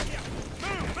get out of here!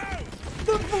 Move! Move!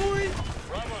 The boy!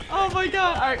 Oh my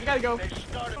god. Alright, gotta go.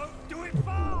 Do it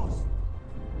fast!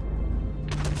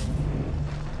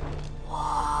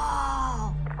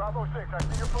 Wow! Bravo 6, I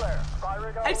see your flare.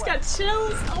 Firing I just got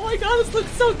chills. Oh my god, this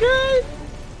looks so good!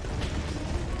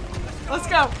 Let's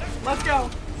go. Let's go.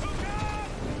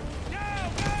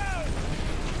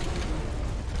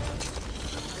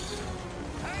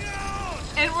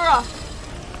 And we're off.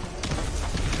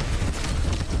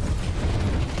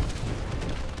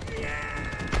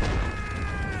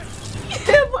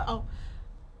 Oh.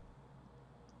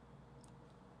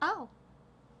 Oh.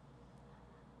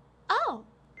 Oh.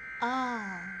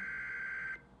 Oh.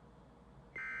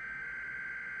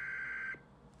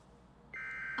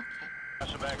 Okay.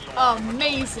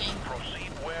 Amazing.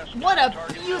 What a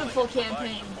beautiful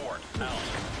campaign.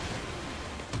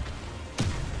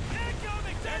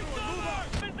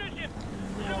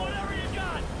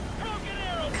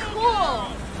 Cool.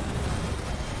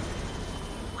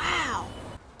 Wow.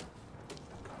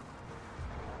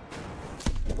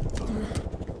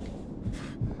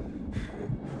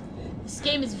 This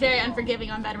game is very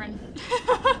unforgiving on veteran.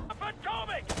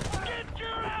 Potomac! Get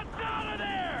your ass out of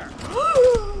there!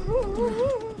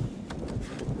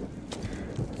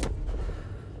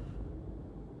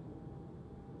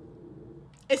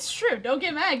 It's true. Don't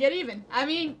get mad. Get even. I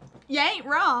mean, you ain't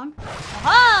wrong.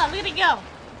 Ah, look at it go.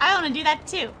 I want to do that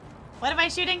too. What am I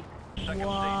shooting? Second stage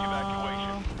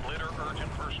evacuation. Litter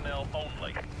urgent personnel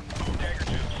only. Dagger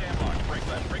 2, sandbox, break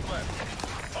left.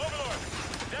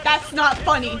 Overlord! That's not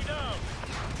funny.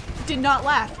 Did not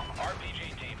laugh.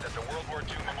 RPG teams at the World War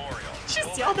II Memorial. Did you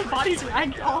see all the bodies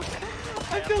ragdoll?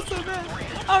 I feel so bad.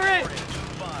 Alright.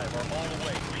 5 are all the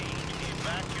way.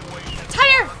 Evacuation.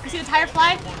 Tire! You see the tire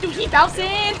fly? Dude, he bounced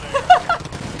in!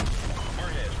 We're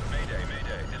hit. Mayday,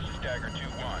 mayday. This is Dagger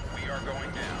 2-1. We are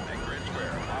going down at Grid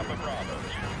Square. Papa Bravo.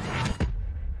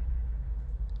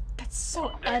 That's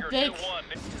so Dagger epic.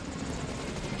 2-1.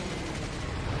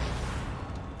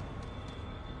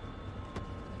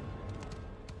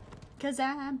 Cause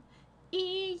I'm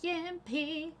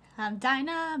EMP. I'm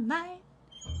dynamite.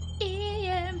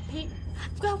 EMP. I'm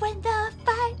gonna win the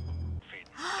fight. Feet.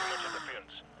 Too much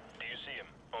interference. Do you see him?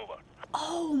 Over.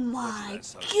 Oh my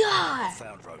Soap. god.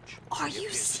 Found Roach. Are He you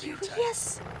appears to be attacked.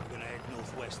 serious? We're gonna head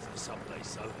northwest to the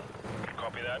subbase. Over.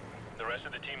 Copy that. The rest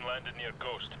of the team landed near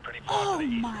Ghost, pretty far Oh to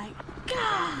the east. my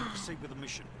god. Proceed with the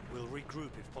mission. We'll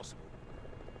regroup if possible.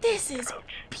 This is Follow me.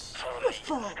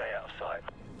 beautiful. Stay outside.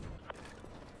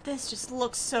 This just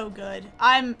looks so good.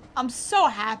 I'm so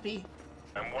happy.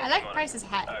 I'm I working like on Price's it.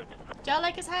 hat. Out. Do y'all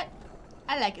like his hat?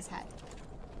 I like his hat.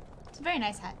 It's a very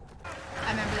nice hat. I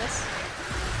remember this.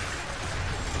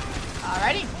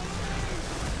 Alrighty.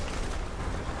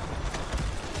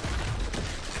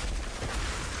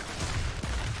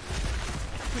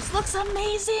 This looks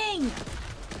amazing!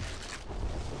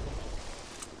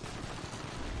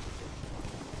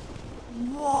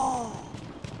 Whoa!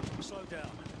 Slow down.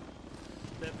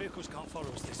 Their vehicles can't follow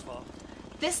us this far.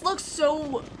 This looks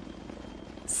so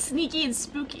sneaky and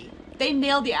spooky. They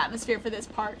nailed the atmosphere for this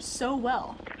part so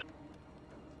well.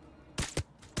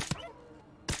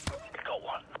 Go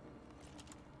on.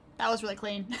 That was really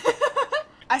clean.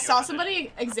 I saw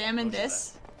somebody examine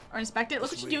this or inspect it.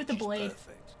 Look what you do with the blade.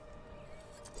 Perfect.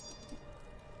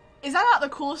 Is that not the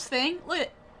coolest thing? Look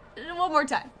at it. One more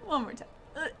time. One more time.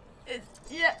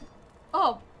 Yeah.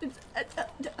 Oh. It's,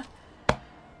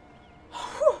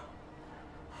 whew.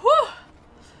 Whew.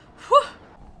 Whew.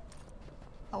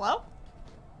 Hello?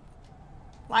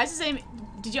 Why is this aiming?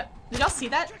 Did y'all see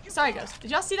that? Sorry, Ghost.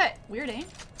 Did y'all see that weird aim?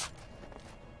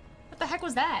 What the heck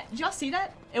was that? Did y'all see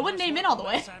that? It wouldn't aim in all the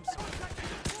way.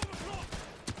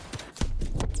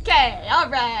 Okay,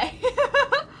 alright.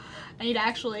 I need to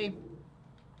actually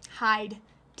hide,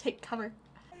 take cover.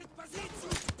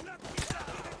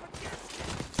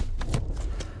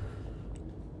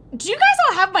 Do you guys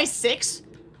all have my 6?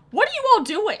 What are you all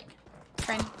doing?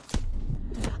 Friend.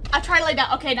 I try to lay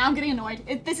down. Okay, now I'm getting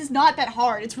annoyed. This is not that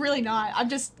hard. It's really not. I'm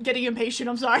just getting impatient.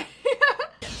 I'm sorry.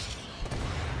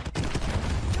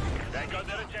 That got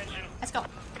their attention. Let's go.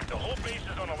 The whole base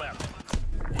is on the left.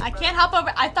 I can't hop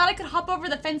over. I thought I could hop over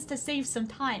the fence to save some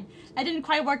time. That didn't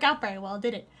quite work out very well,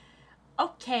 did it?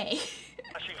 Okay.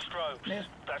 Flashing strobes. Yeah.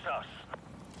 That's us.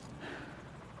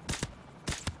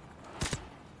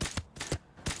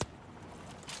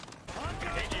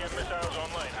 AGM missiles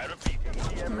online. I repeat,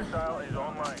 AGM missile is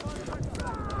online.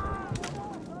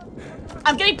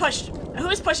 I'm getting pushed. Who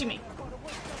is pushing me?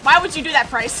 Why would you do that,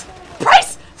 Price?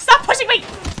 Price! Stop pushing me!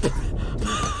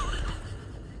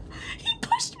 He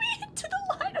pushed me into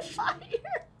the line of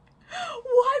fire.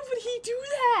 Why would he do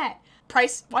that?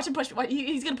 Price, watch him push me.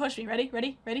 He's gonna push me. Ready?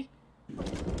 Ready? Ready?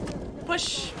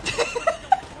 Push.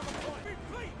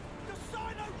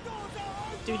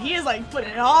 Dude, he is like putting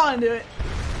it all into it.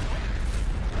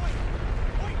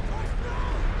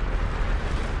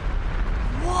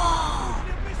 Whoa!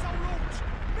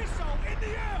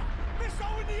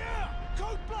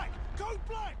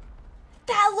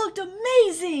 That looked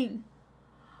amazing!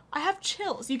 I have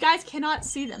chills. You guys cannot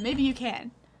see them. Maybe you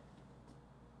can.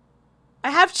 I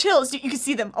have chills. You can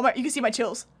see them. Oh my, you can see my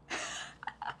chills.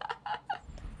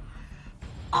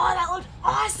 Oh, that looked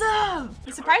awesome!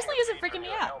 He surprisingly isn't freaking me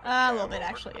out. A little bit,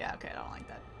 actually. Yeah, okay, I don't like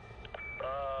that.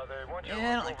 They want you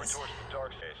Yeah, I don't like over this. towards the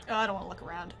dark space. Oh, I don't want to look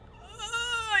around.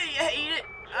 Oh, I hate it.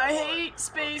 I hate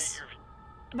space.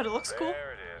 But it looks cool.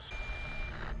 There it is.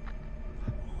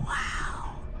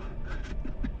 Wow.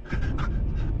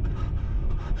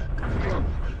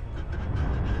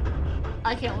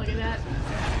 I can't look at that.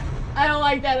 I don't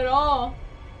like that at all.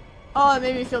 Oh, it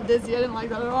made me feel dizzy. I didn't like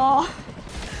that at all.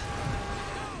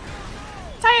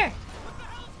 Tire!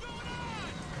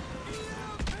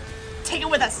 Take it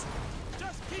with us.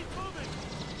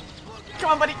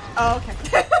 Come on, buddy. Oh, okay.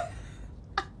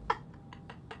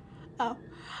 Oh.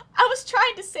 I was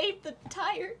trying to save the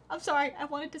tire. I'm sorry. I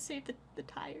wanted to save the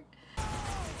tire.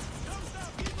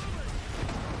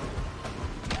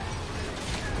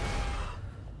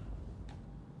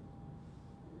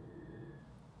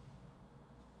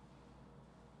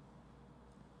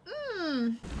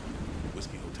 Mmm.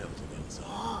 Whiskey hotels on the other side.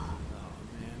 Oh.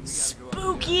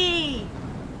 Spooky.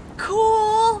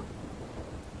 Cool.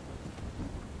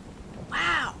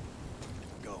 Wow.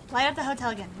 Go. Light up the hotel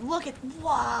again. Look at.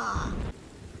 Wow.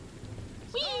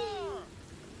 Whee.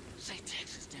 Say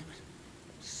Texas, damn it.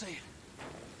 Say it.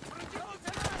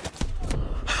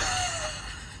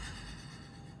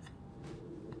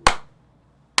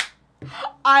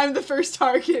 I'm the first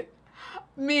target.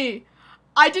 Me.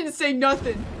 I didn't say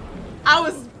nothing. I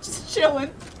was just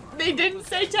chilling. They didn't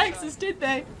say Texas, did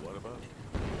they? What about it?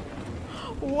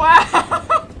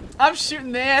 Wow. I'm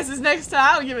shooting their asses next time.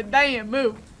 I don't give a damn.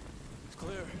 Move. It's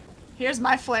clear. Here's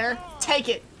my flare. Take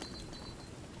it.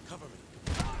 Cover me.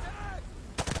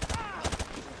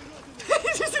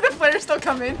 Did you see the flare still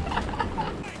come in?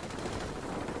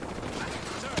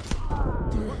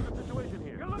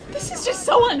 This is just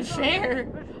so unfair.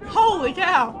 Holy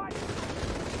cow.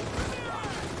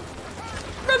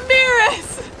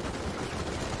 Ramirez!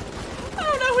 I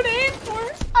don't know who to aim for.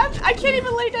 I can't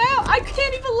even lay down. I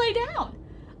can't even lay down.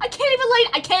 I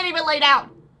can't even lay down.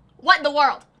 What in the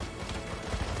world?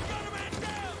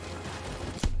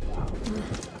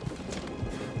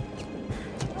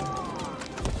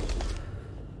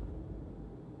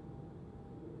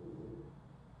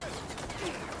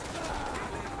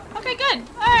 Okay, good.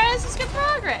 Alright, this is good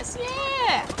progress.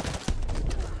 Yeah!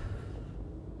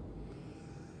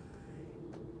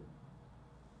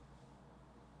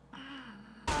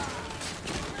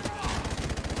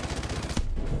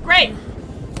 Great!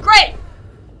 Great!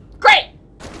 Great!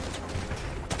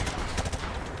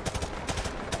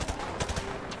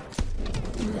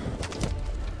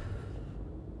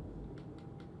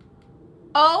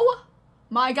 Oh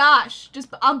my gosh.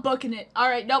 I'm booking it.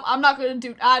 Alright, nope, I'm not gonna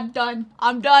do. I'm done.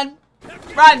 I'm done.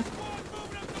 Run!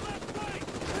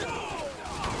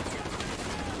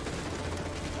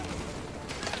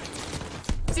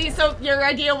 See, so your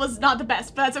idea was not the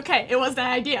best, but that's okay. It was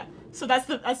that idea. So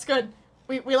that's good.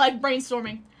 We like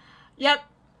brainstorming. Yep.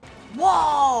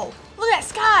 Whoa! Look at that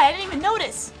sky! I didn't even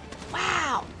notice.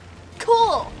 Wow.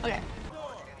 Cool. Okay.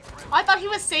 I thought he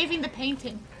was saving the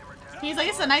painting. He's like,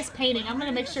 it's a nice painting. I'm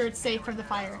gonna make sure it's safe from the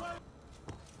fire.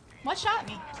 What shot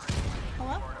me?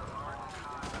 Hello?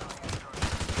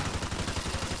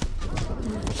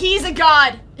 He's a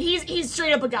god. He's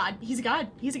straight up a god. He's a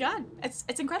god. He's a god.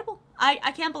 It's incredible.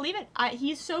 I can't believe it.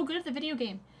 He's so good at the video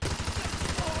game.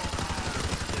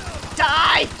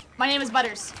 Die! My name is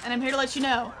Butters, and I'm here to let you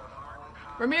know.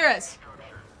 Ramirez.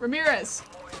 Ramirez.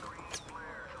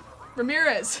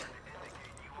 Ramirez.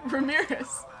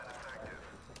 Ramirez.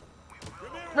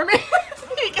 Ramirez.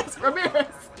 He gets Ramirez.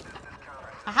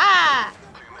 Aha!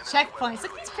 Checkpoints.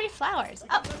 Look at these pretty flowers.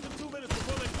 Oh.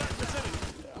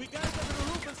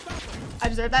 I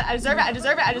deserve that. I deserve it. I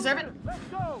deserve it. I deserve it.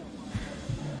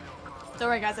 Don't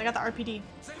worry, guys. I got the RPD.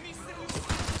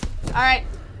 Alright.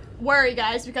 Worry,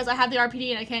 guys, because I have the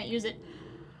RPD and I can't use it.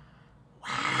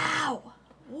 Wow.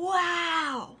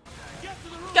 Wow.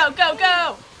 Go, go,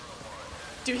 go.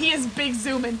 Dude, he is big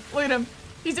zooming. Look at him.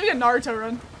 He's doing a Naruto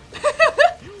run.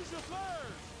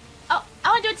 Oh, I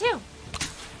want to do it too.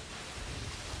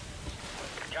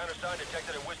 Countersign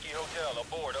detected at Whiskey Hotel.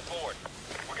 Aboard, aboard.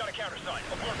 We got a countersign.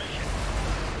 Abort mission.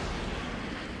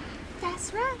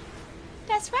 That's right.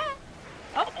 That's right.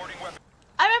 Oh. Aborting weapon.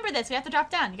 I remember this. We have to drop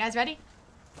down. You guys ready?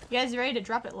 You guys ready to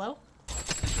drop it low?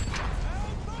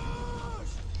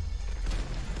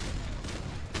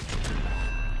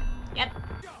 Yep.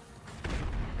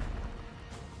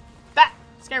 That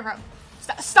scarecrow.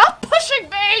 Stop pushing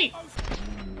me!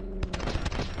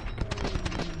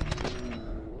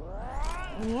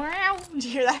 Wow. Did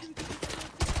you hear that?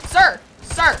 Sir!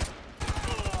 Sir!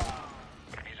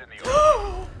 He's in the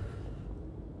open.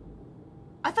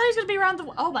 I thought he was gonna be around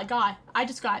the. Oh my god. I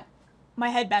just got my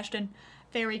head bashed in.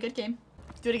 Very good game.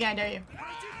 Do it again, I dare you.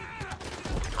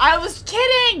 I was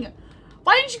kidding!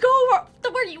 Why didn't you go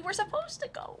where you were supposed to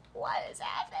go? What is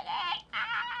happening?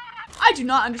 Ah! I do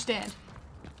not understand.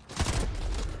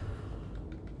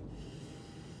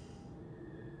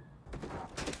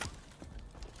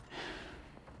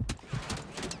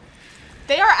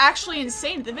 They are actually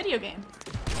insane at the video game.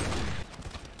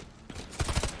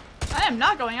 I am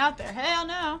not going out there. Hell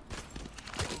no.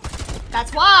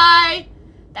 That's why.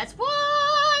 That's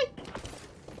why.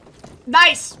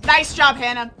 Nice. Nice job,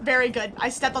 Hannah. Very good. I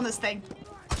stepped on this thing.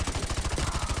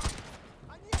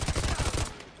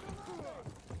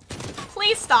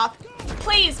 Please stop.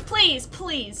 Please, please,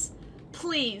 please.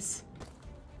 Please.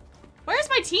 Where's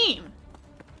my team?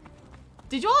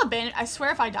 Did you all abandon? I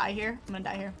swear if I die here, I'm gonna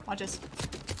die here. Watch this.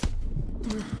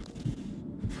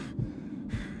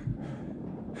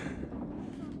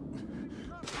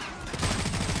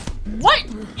 What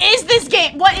is this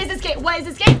game? What is this game? What is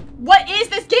this game? What is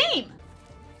this game?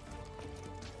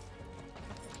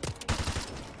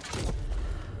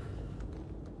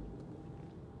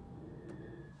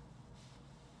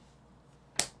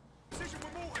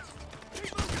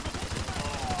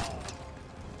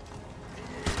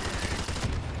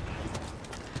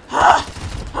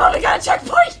 Oh, we got a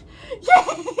checkpoint! Yay!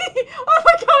 Oh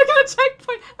my god, we got a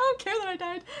checkpoint! I don't care that I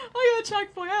died. I got a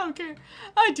checkpoint. I don't care.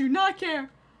 I do not care.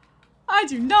 I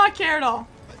do not care at all.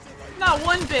 Not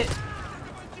one bit.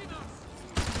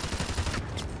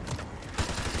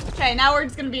 Okay, now we're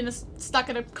just gonna be stuck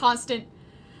in a constant.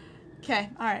 Okay,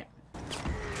 alright.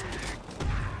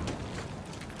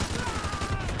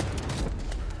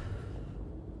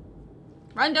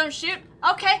 Run, don't shoot.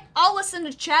 Okay, I'll listen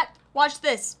to chat. Watch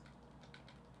this.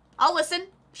 I'll listen.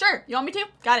 Sure, you want me to?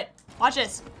 Got it. Watch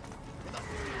this.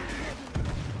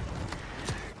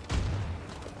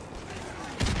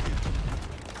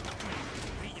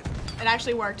 It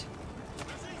actually worked.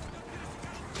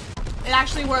 It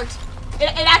actually worked. It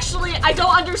actually, I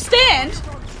don't understand.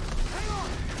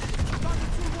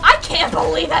 I can't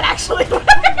believe that actually worked.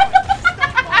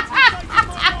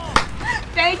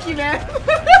 Thank you, man.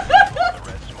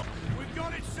 We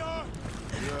got it, sir.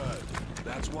 Good.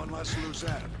 That's one less loose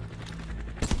end.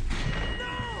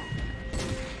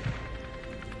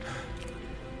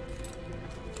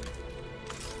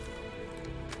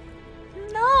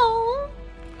 No.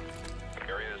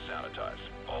 Area is sanitized.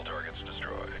 All targets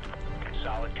destroyed.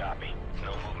 Solid copy.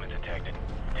 No movement detected.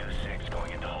 2-6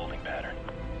 going into holding pattern.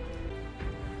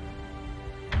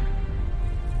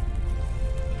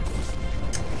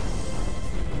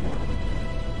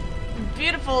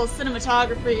 Beautiful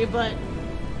cinematography, but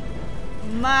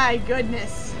my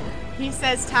goodness. He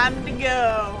says time to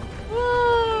go.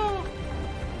 Woo!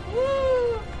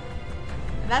 Woo!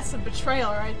 That's a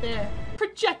betrayal right there.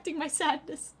 Projecting my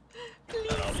sadness.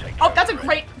 Please. Oh, that's a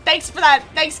great. Thanks for that.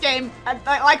 Thanks, game.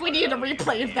 Like we needed a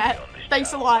replay of that.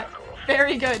 Thanks a lot.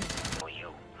 Very good.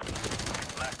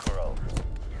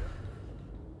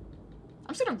 I'm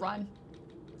just gonna run.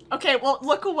 Okay, well,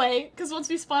 look away, because once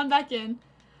we spawn back in.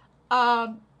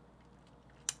 Sorry.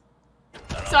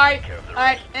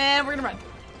 Alright, and we're gonna run.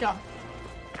 Go. I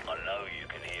know you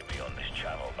can hear me on this channel.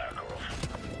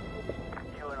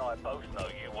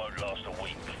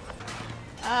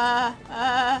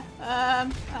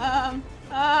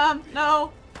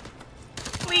 No.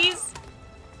 Please.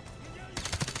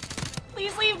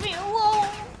 Please leave me alone.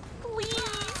 Please.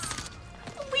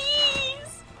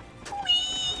 Please.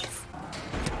 Please.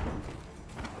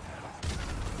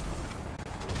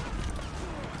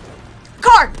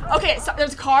 Car! Okay, so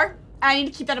there's a car. I need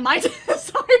to keep that in mind.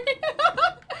 Sorry.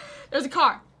 There's a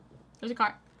car. There's a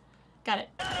car. Got it.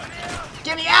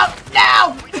 Get me out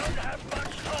now!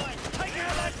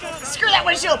 Screw that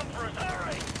windshield!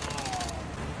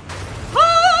 Woo!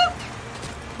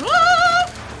 Woo!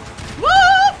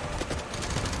 Woo!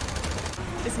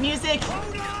 This music.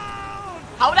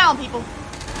 Hold on, people.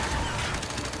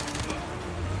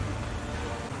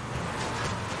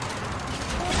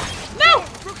 No!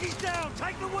 Rookie's down.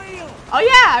 Take the wheel. Oh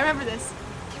yeah, I remember this.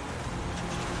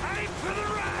 Aim for the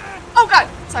rat. Oh god,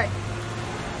 sorry.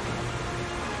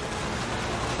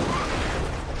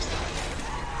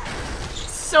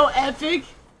 So epic.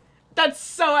 That's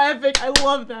so epic. I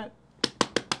love that.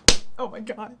 Oh my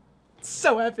god.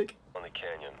 So epic. On the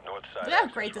canyon, north side. Look how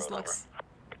great this looks.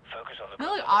 Focus on the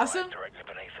Doesn't that look awesome? directly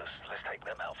beneath us. Let's take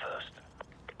them out first.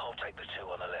 I'll take the two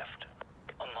on the left.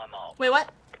 On my mark. Wait, what?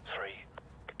 3,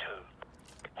 2,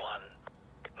 1,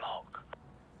 mark.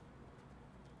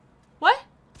 What?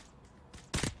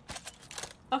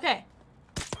 Okay.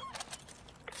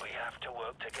 We have to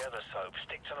work together, Soap.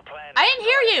 Stick to the plan. I didn't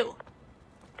hear you.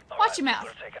 All Watch right, your mouth.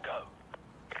 Let's take a go.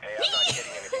 Hey, I'm not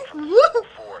getting anything from Woo!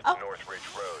 4th Oh. North Ridge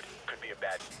Road. Could be a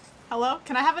bad. Hello?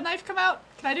 Can I have a knife come out?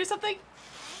 Can I do something?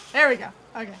 There we go.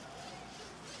 Okay.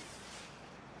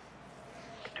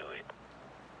 Do it.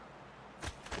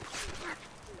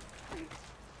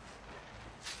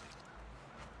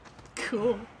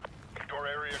 Cool. Door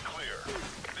area clear.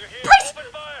 They're here. Price! Open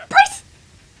fire. Price!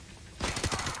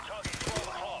 Target 12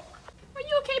 o'clock. Are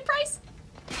you okay, Price?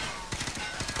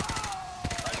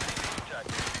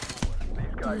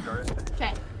 These guys are in.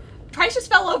 Okay. Price just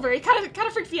fell over. It kind of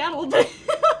freaked me out a little bit.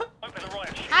 Open the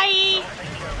riot shield. Hi.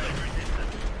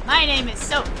 My name is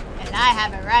Soap, and I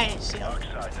have a riot shield.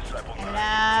 Outside disciple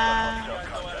nine. Hello.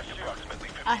 Contact approximately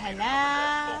 50 Oh,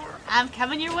 hello. I'm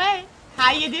coming your way.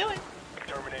 How you doing?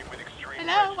 Terminate with extreme.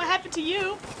 Hello. What happened to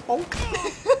you? Oh.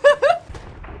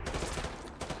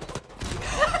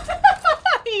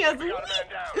 He goes, We got a man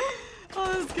down.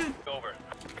 oh, that's good. Over.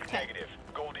 Negative.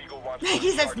 Gold Eagle wants.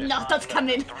 He says nothing's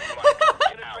coming.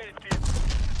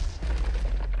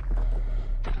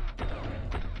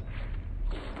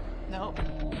 Nope.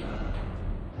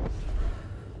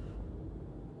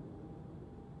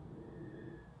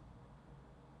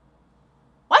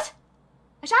 What?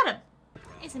 I shot him.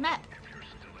 It's a map.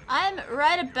 I'm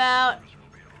right about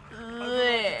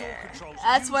there.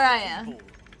 That's where I am.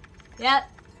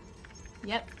 Yep.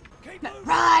 Yep. No,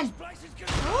 run!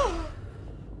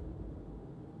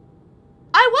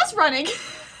 I was running.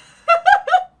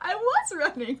 I was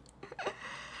running.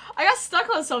 I got stuck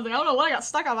on something. I don't know what I got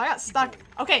stuck on. I got stuck.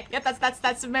 Okay, yep,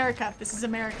 that's America. This is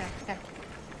America. Okay.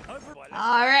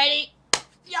 Alrighty.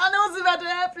 Y'all know what's about to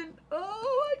happen.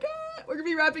 Oh my god. We're gonna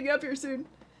be wrapping up here soon.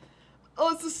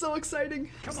 Oh, this is so exciting.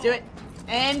 Let's do it.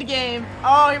 End game.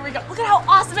 Oh, here we go. Look at how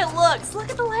awesome it looks. Look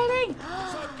at the lighting.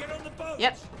 Get on the boat.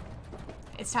 Yep.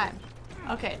 It's time.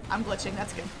 Okay, I'm glitching.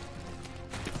 That's good.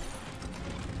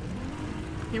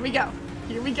 Here we go.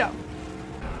 Here we go.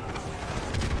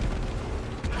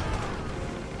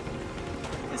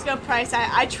 Let's go, Price.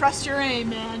 I trust your aim,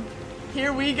 man.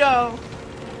 Here we go.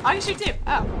 I can shoot too.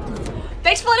 Oh.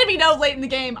 Thanks for letting me know late in the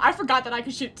game. I forgot that I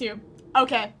could shoot too.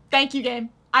 Okay. Thank you, game.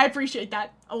 I appreciate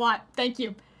that a lot. Thank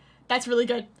you. That's really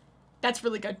good. That's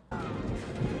really good.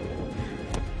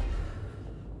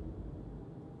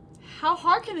 How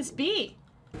hard can this be?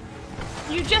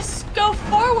 You just go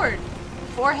forward.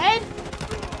 Forehead?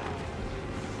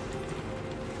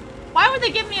 Why would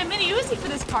they give me a mini Uzi for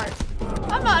this part?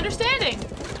 I'm not understanding.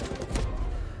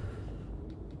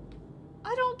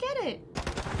 I don't get it.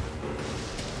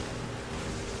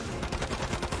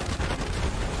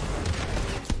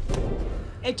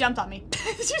 It jumped on me.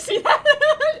 Did you see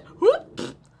that?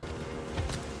 Whoop.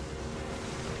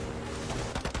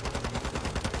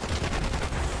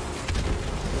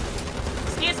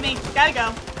 Excuse me. Gotta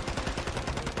go.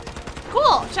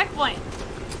 Cool. Checkpoint.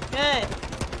 Good.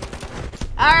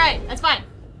 Alright. That's fine.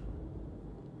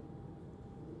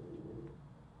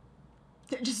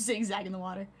 Just zigzag in the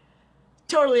water.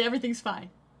 Totally. Everything's fine.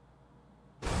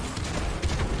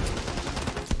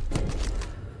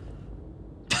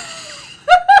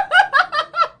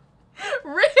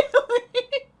 Really?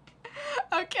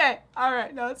 Okay.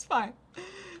 Alright. No, it's fine.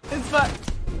 It's fine.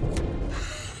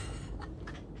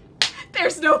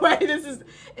 There's no way this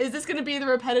is this gonna be the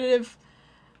repetitive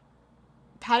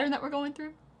pattern that we're going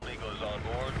through? Lego's on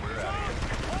board. We're out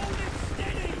of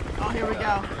here. Oh, here we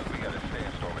go. We got a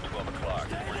sandstorm at 12 o'clock.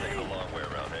 We're taking a long way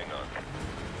around. Hang on.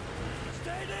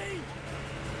 Steady!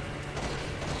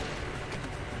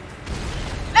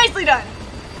 Nicely done.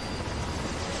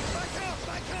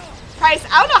 Back up! Price,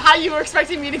 I don't know how you were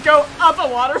expecting me to go up a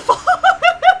waterfall.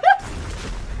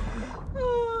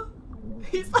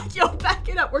 He's like, yo, back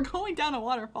it up. We're going down a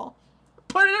waterfall.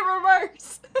 Put it in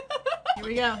reverse. Here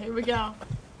we go. Here we go.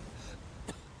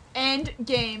 End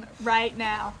game right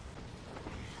now.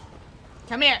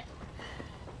 Come here.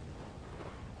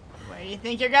 Where do you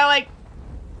think you're going?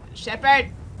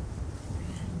 Shepard.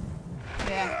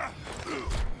 Yeah.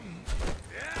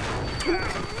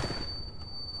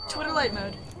 Twitter light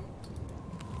mode.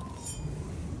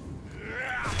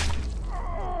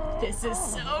 This is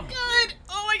so good.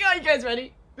 Oh my god, you guys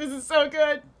ready? This is so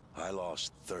good. I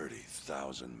lost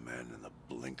 30,000 men in the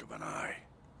blink of an eye.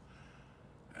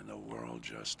 And the world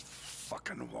just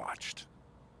fucking watched.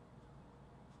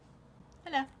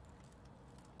 Hello.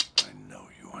 I know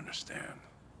you understand.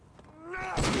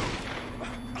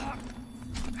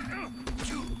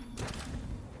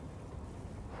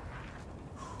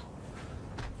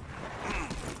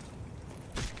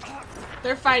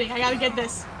 They're fighting. I gotta get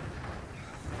this.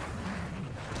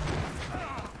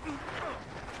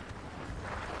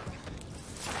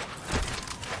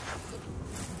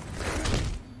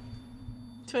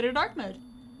 Twitter dark mode.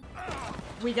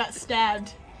 We got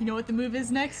stabbed. You know what the move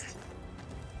is next?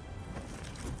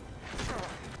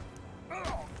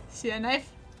 See that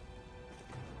knife?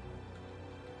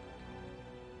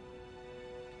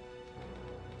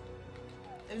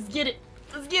 Let's get it.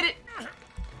 Let's get it.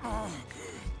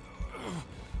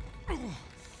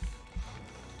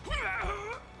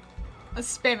 A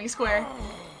spamming square.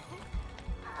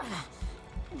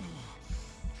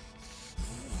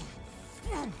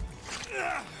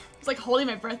 It's like holding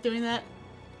my breath doing that.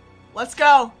 Let's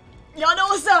go. Y'all know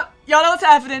what's up. Y'all know what's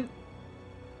happening.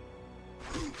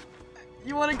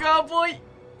 You wanna go, boy?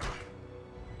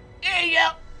 There you go.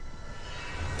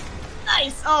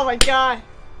 Nice. Oh my god.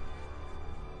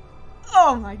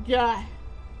 Oh my god.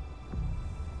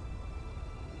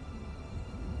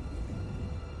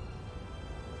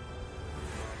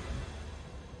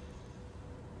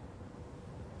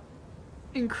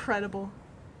 Incredible.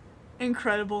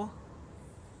 Incredible.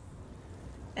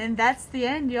 And that's the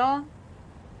end, y'all.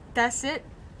 That's it.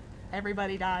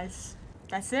 Everybody dies.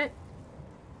 That's it.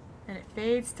 And it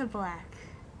fades to black.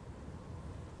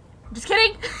 Just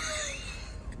kidding!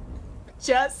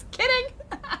 Just kidding!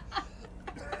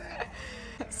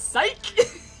 Psych!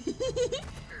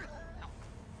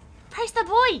 Price the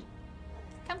boy!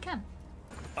 Come.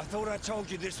 I thought I told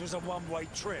you this was a one-way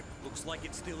trip. Looks like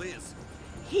it still is.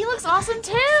 He looks awesome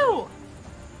too!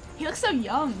 He looks so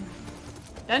young.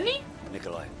 Doesn't he?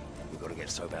 Nikolai, we gotta get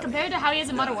Soap out. Compared to how he is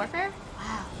in Modern Warfare?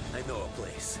 Wow. I know a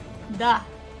place. Duh.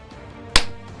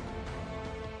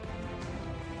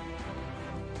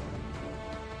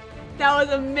 That was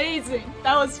amazing.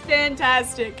 That was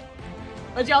fantastic.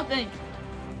 What'd y'all think?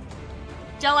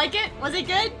 Did y'all like it? Was it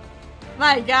good?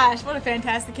 My gosh, what a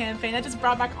fantastic campaign. That just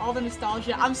brought back all the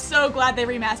nostalgia. I'm so glad they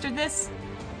remastered this.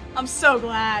 I'm so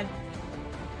glad.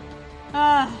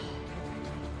 Ah.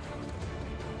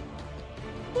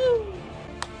 Woo.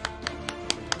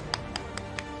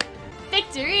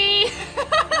 Victory!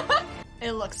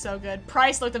 It looks so good.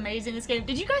 Price looked amazing in this game.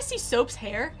 Did you guys see Soap's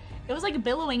hair? It was like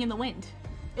billowing in the wind.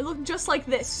 It looked just like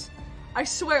this. I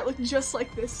swear it looked just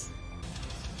like this.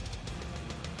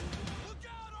 Look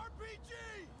out, RPG!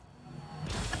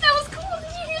 That was cool.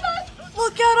 Did you hear that?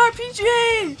 Look out,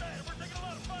 RPG!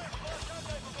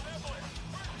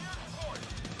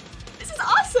 This is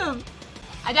awesome.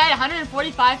 I died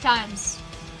 145 times.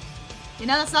 You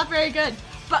know, that's not very good.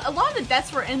 But a lot of the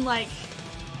deaths were in like,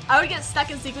 I would get stuck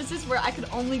in sequences where I could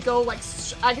only go like,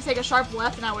 I could take a sharp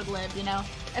left and I would live, you know?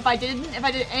 If I did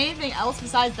anything else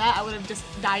besides that, I would have just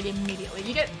died immediately.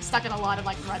 You get stuck in a lot of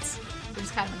like ruts, which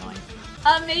is kind of annoying.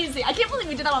 Amazing! I can't believe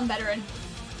we did that on veteran.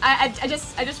 I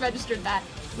just registered that.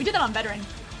 We did that on veteran.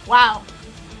 Wow,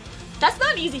 that's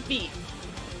not an easy feat.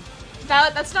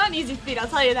 That's not an easy feat. I'll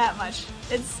tell you that much.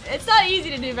 It's not easy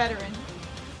to do veteran.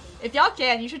 If y'all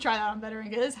can, you should try that on veteran.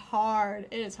 It is hard.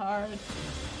 It is hard.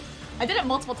 I did it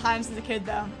multiple times as a kid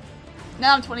though.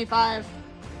 Now I'm 25.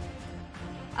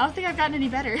 I don't think I've gotten any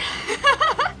better.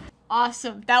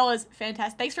 Awesome. That was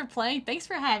fantastic. Thanks for playing. Thanks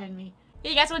for having me.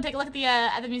 Hey, you guys want to take a look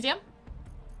at the museum?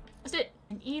 Let's do it.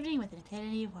 An evening with an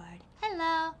infinity ward.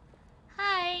 Hello.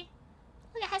 Hi.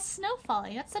 Look, it has snow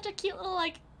falling. That's such a cute little,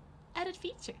 like, added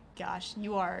feature. Gosh,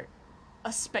 you are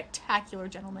a spectacular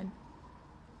gentleman.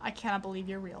 I cannot believe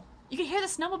you're real. You can hear the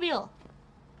snowmobile.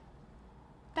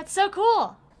 That's so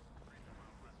cool.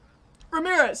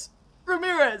 Ramirez!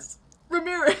 Ramirez!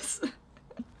 Ramirez!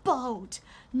 Boat!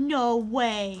 No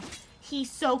way. He's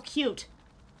so cute.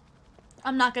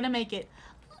 I'm not gonna make it.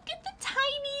 Look at the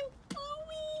tiny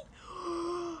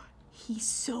buoy. He's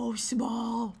so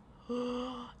small.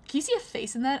 Can you see a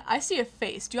face in that? I see a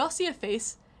face. Do y'all see a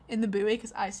face in the buoy?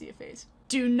 Because I see a face.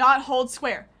 Do not hold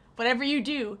square. Whatever you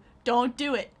do, don't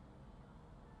do it.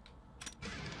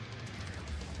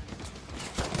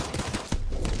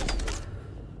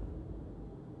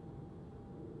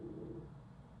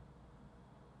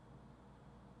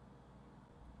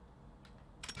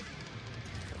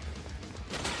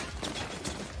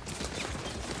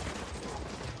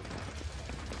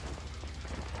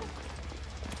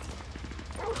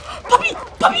 Puppy!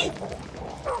 Puppy!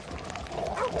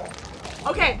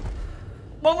 Okay.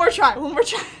 One more try. One more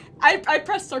try. I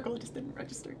pressed circle. It just didn't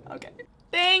register. Okay.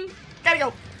 Ding. Gotta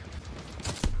go.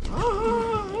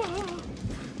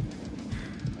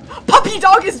 Puppy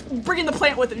dog is bringing the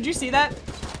plant with him. Did you see that?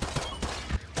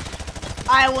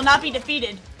 I will not be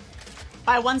defeated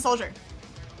by one soldier.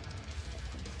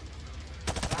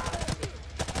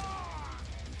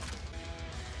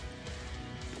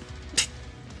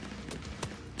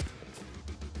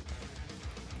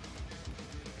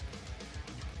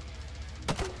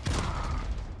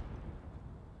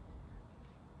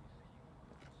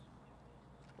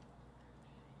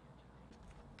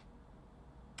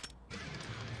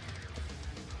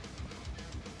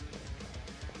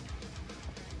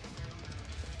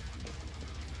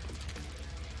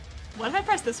 What if I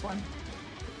press this one?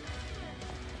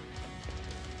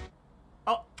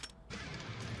 Oh.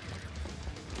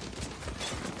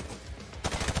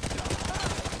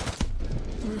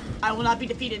 I will not be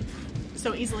defeated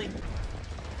so easily.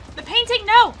 The painting,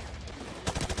 no!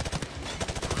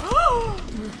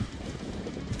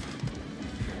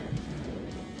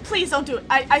 Please don't do it.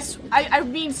 I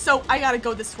mean, so I gotta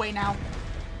go this way now.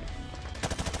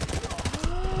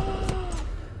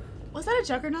 Was that a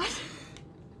juggernaut?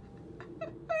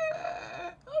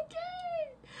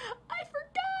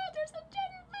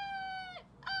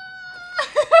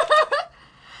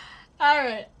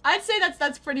 Alright, I'd say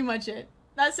that's pretty much it.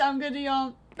 That sound good to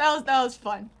y'all? That was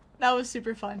fun. That was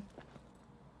super fun.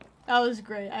 That was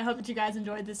great. I hope that you guys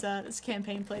enjoyed this this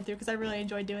campaign playthrough because I really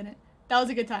enjoyed doing it. That was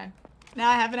a good time.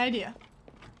 Now I have an idea.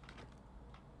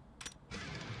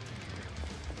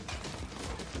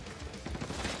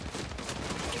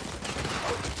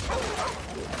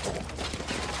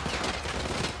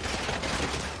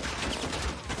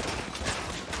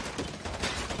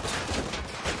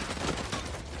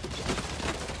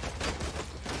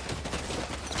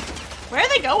 Where are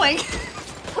they going?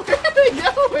 Where are they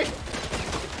going?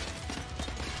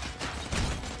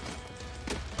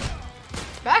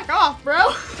 Back off, bro.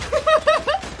 Look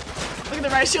at the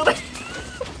right shoulder.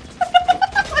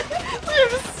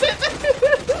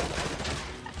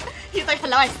 He's like,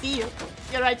 hello, I see you.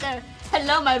 You're right there.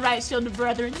 Hello, my right shoulder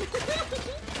brethren.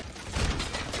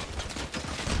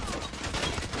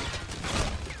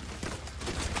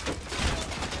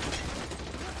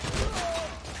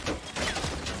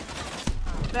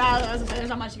 There's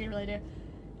not much you can really do.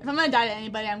 If I'm gonna die to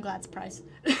anybody, I'm glad it's Price.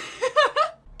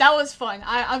 That was fun.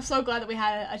 I'm so glad that we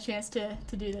had a chance to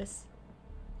do this.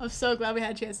 I'm so glad we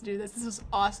had a chance to do this. This was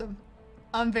awesome.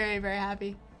 I'm very, very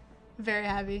happy. Very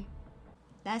happy.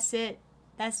 That's it.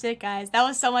 That's it, guys. That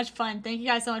was so much fun. Thank you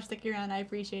guys so much for sticking around. I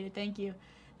appreciate it. Thank you.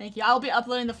 Thank you. I'll be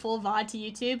uploading the full VOD to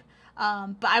YouTube,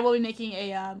 but I will be making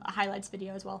a highlights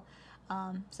video as well.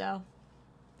 So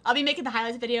I'll be making the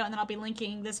highlights video, and then I'll be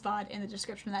linking this VOD in the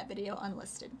description of that video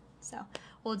unlisted. So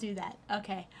we'll do that.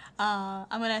 Okay.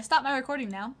 I'm going to stop my recording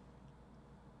now.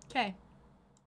 Okay.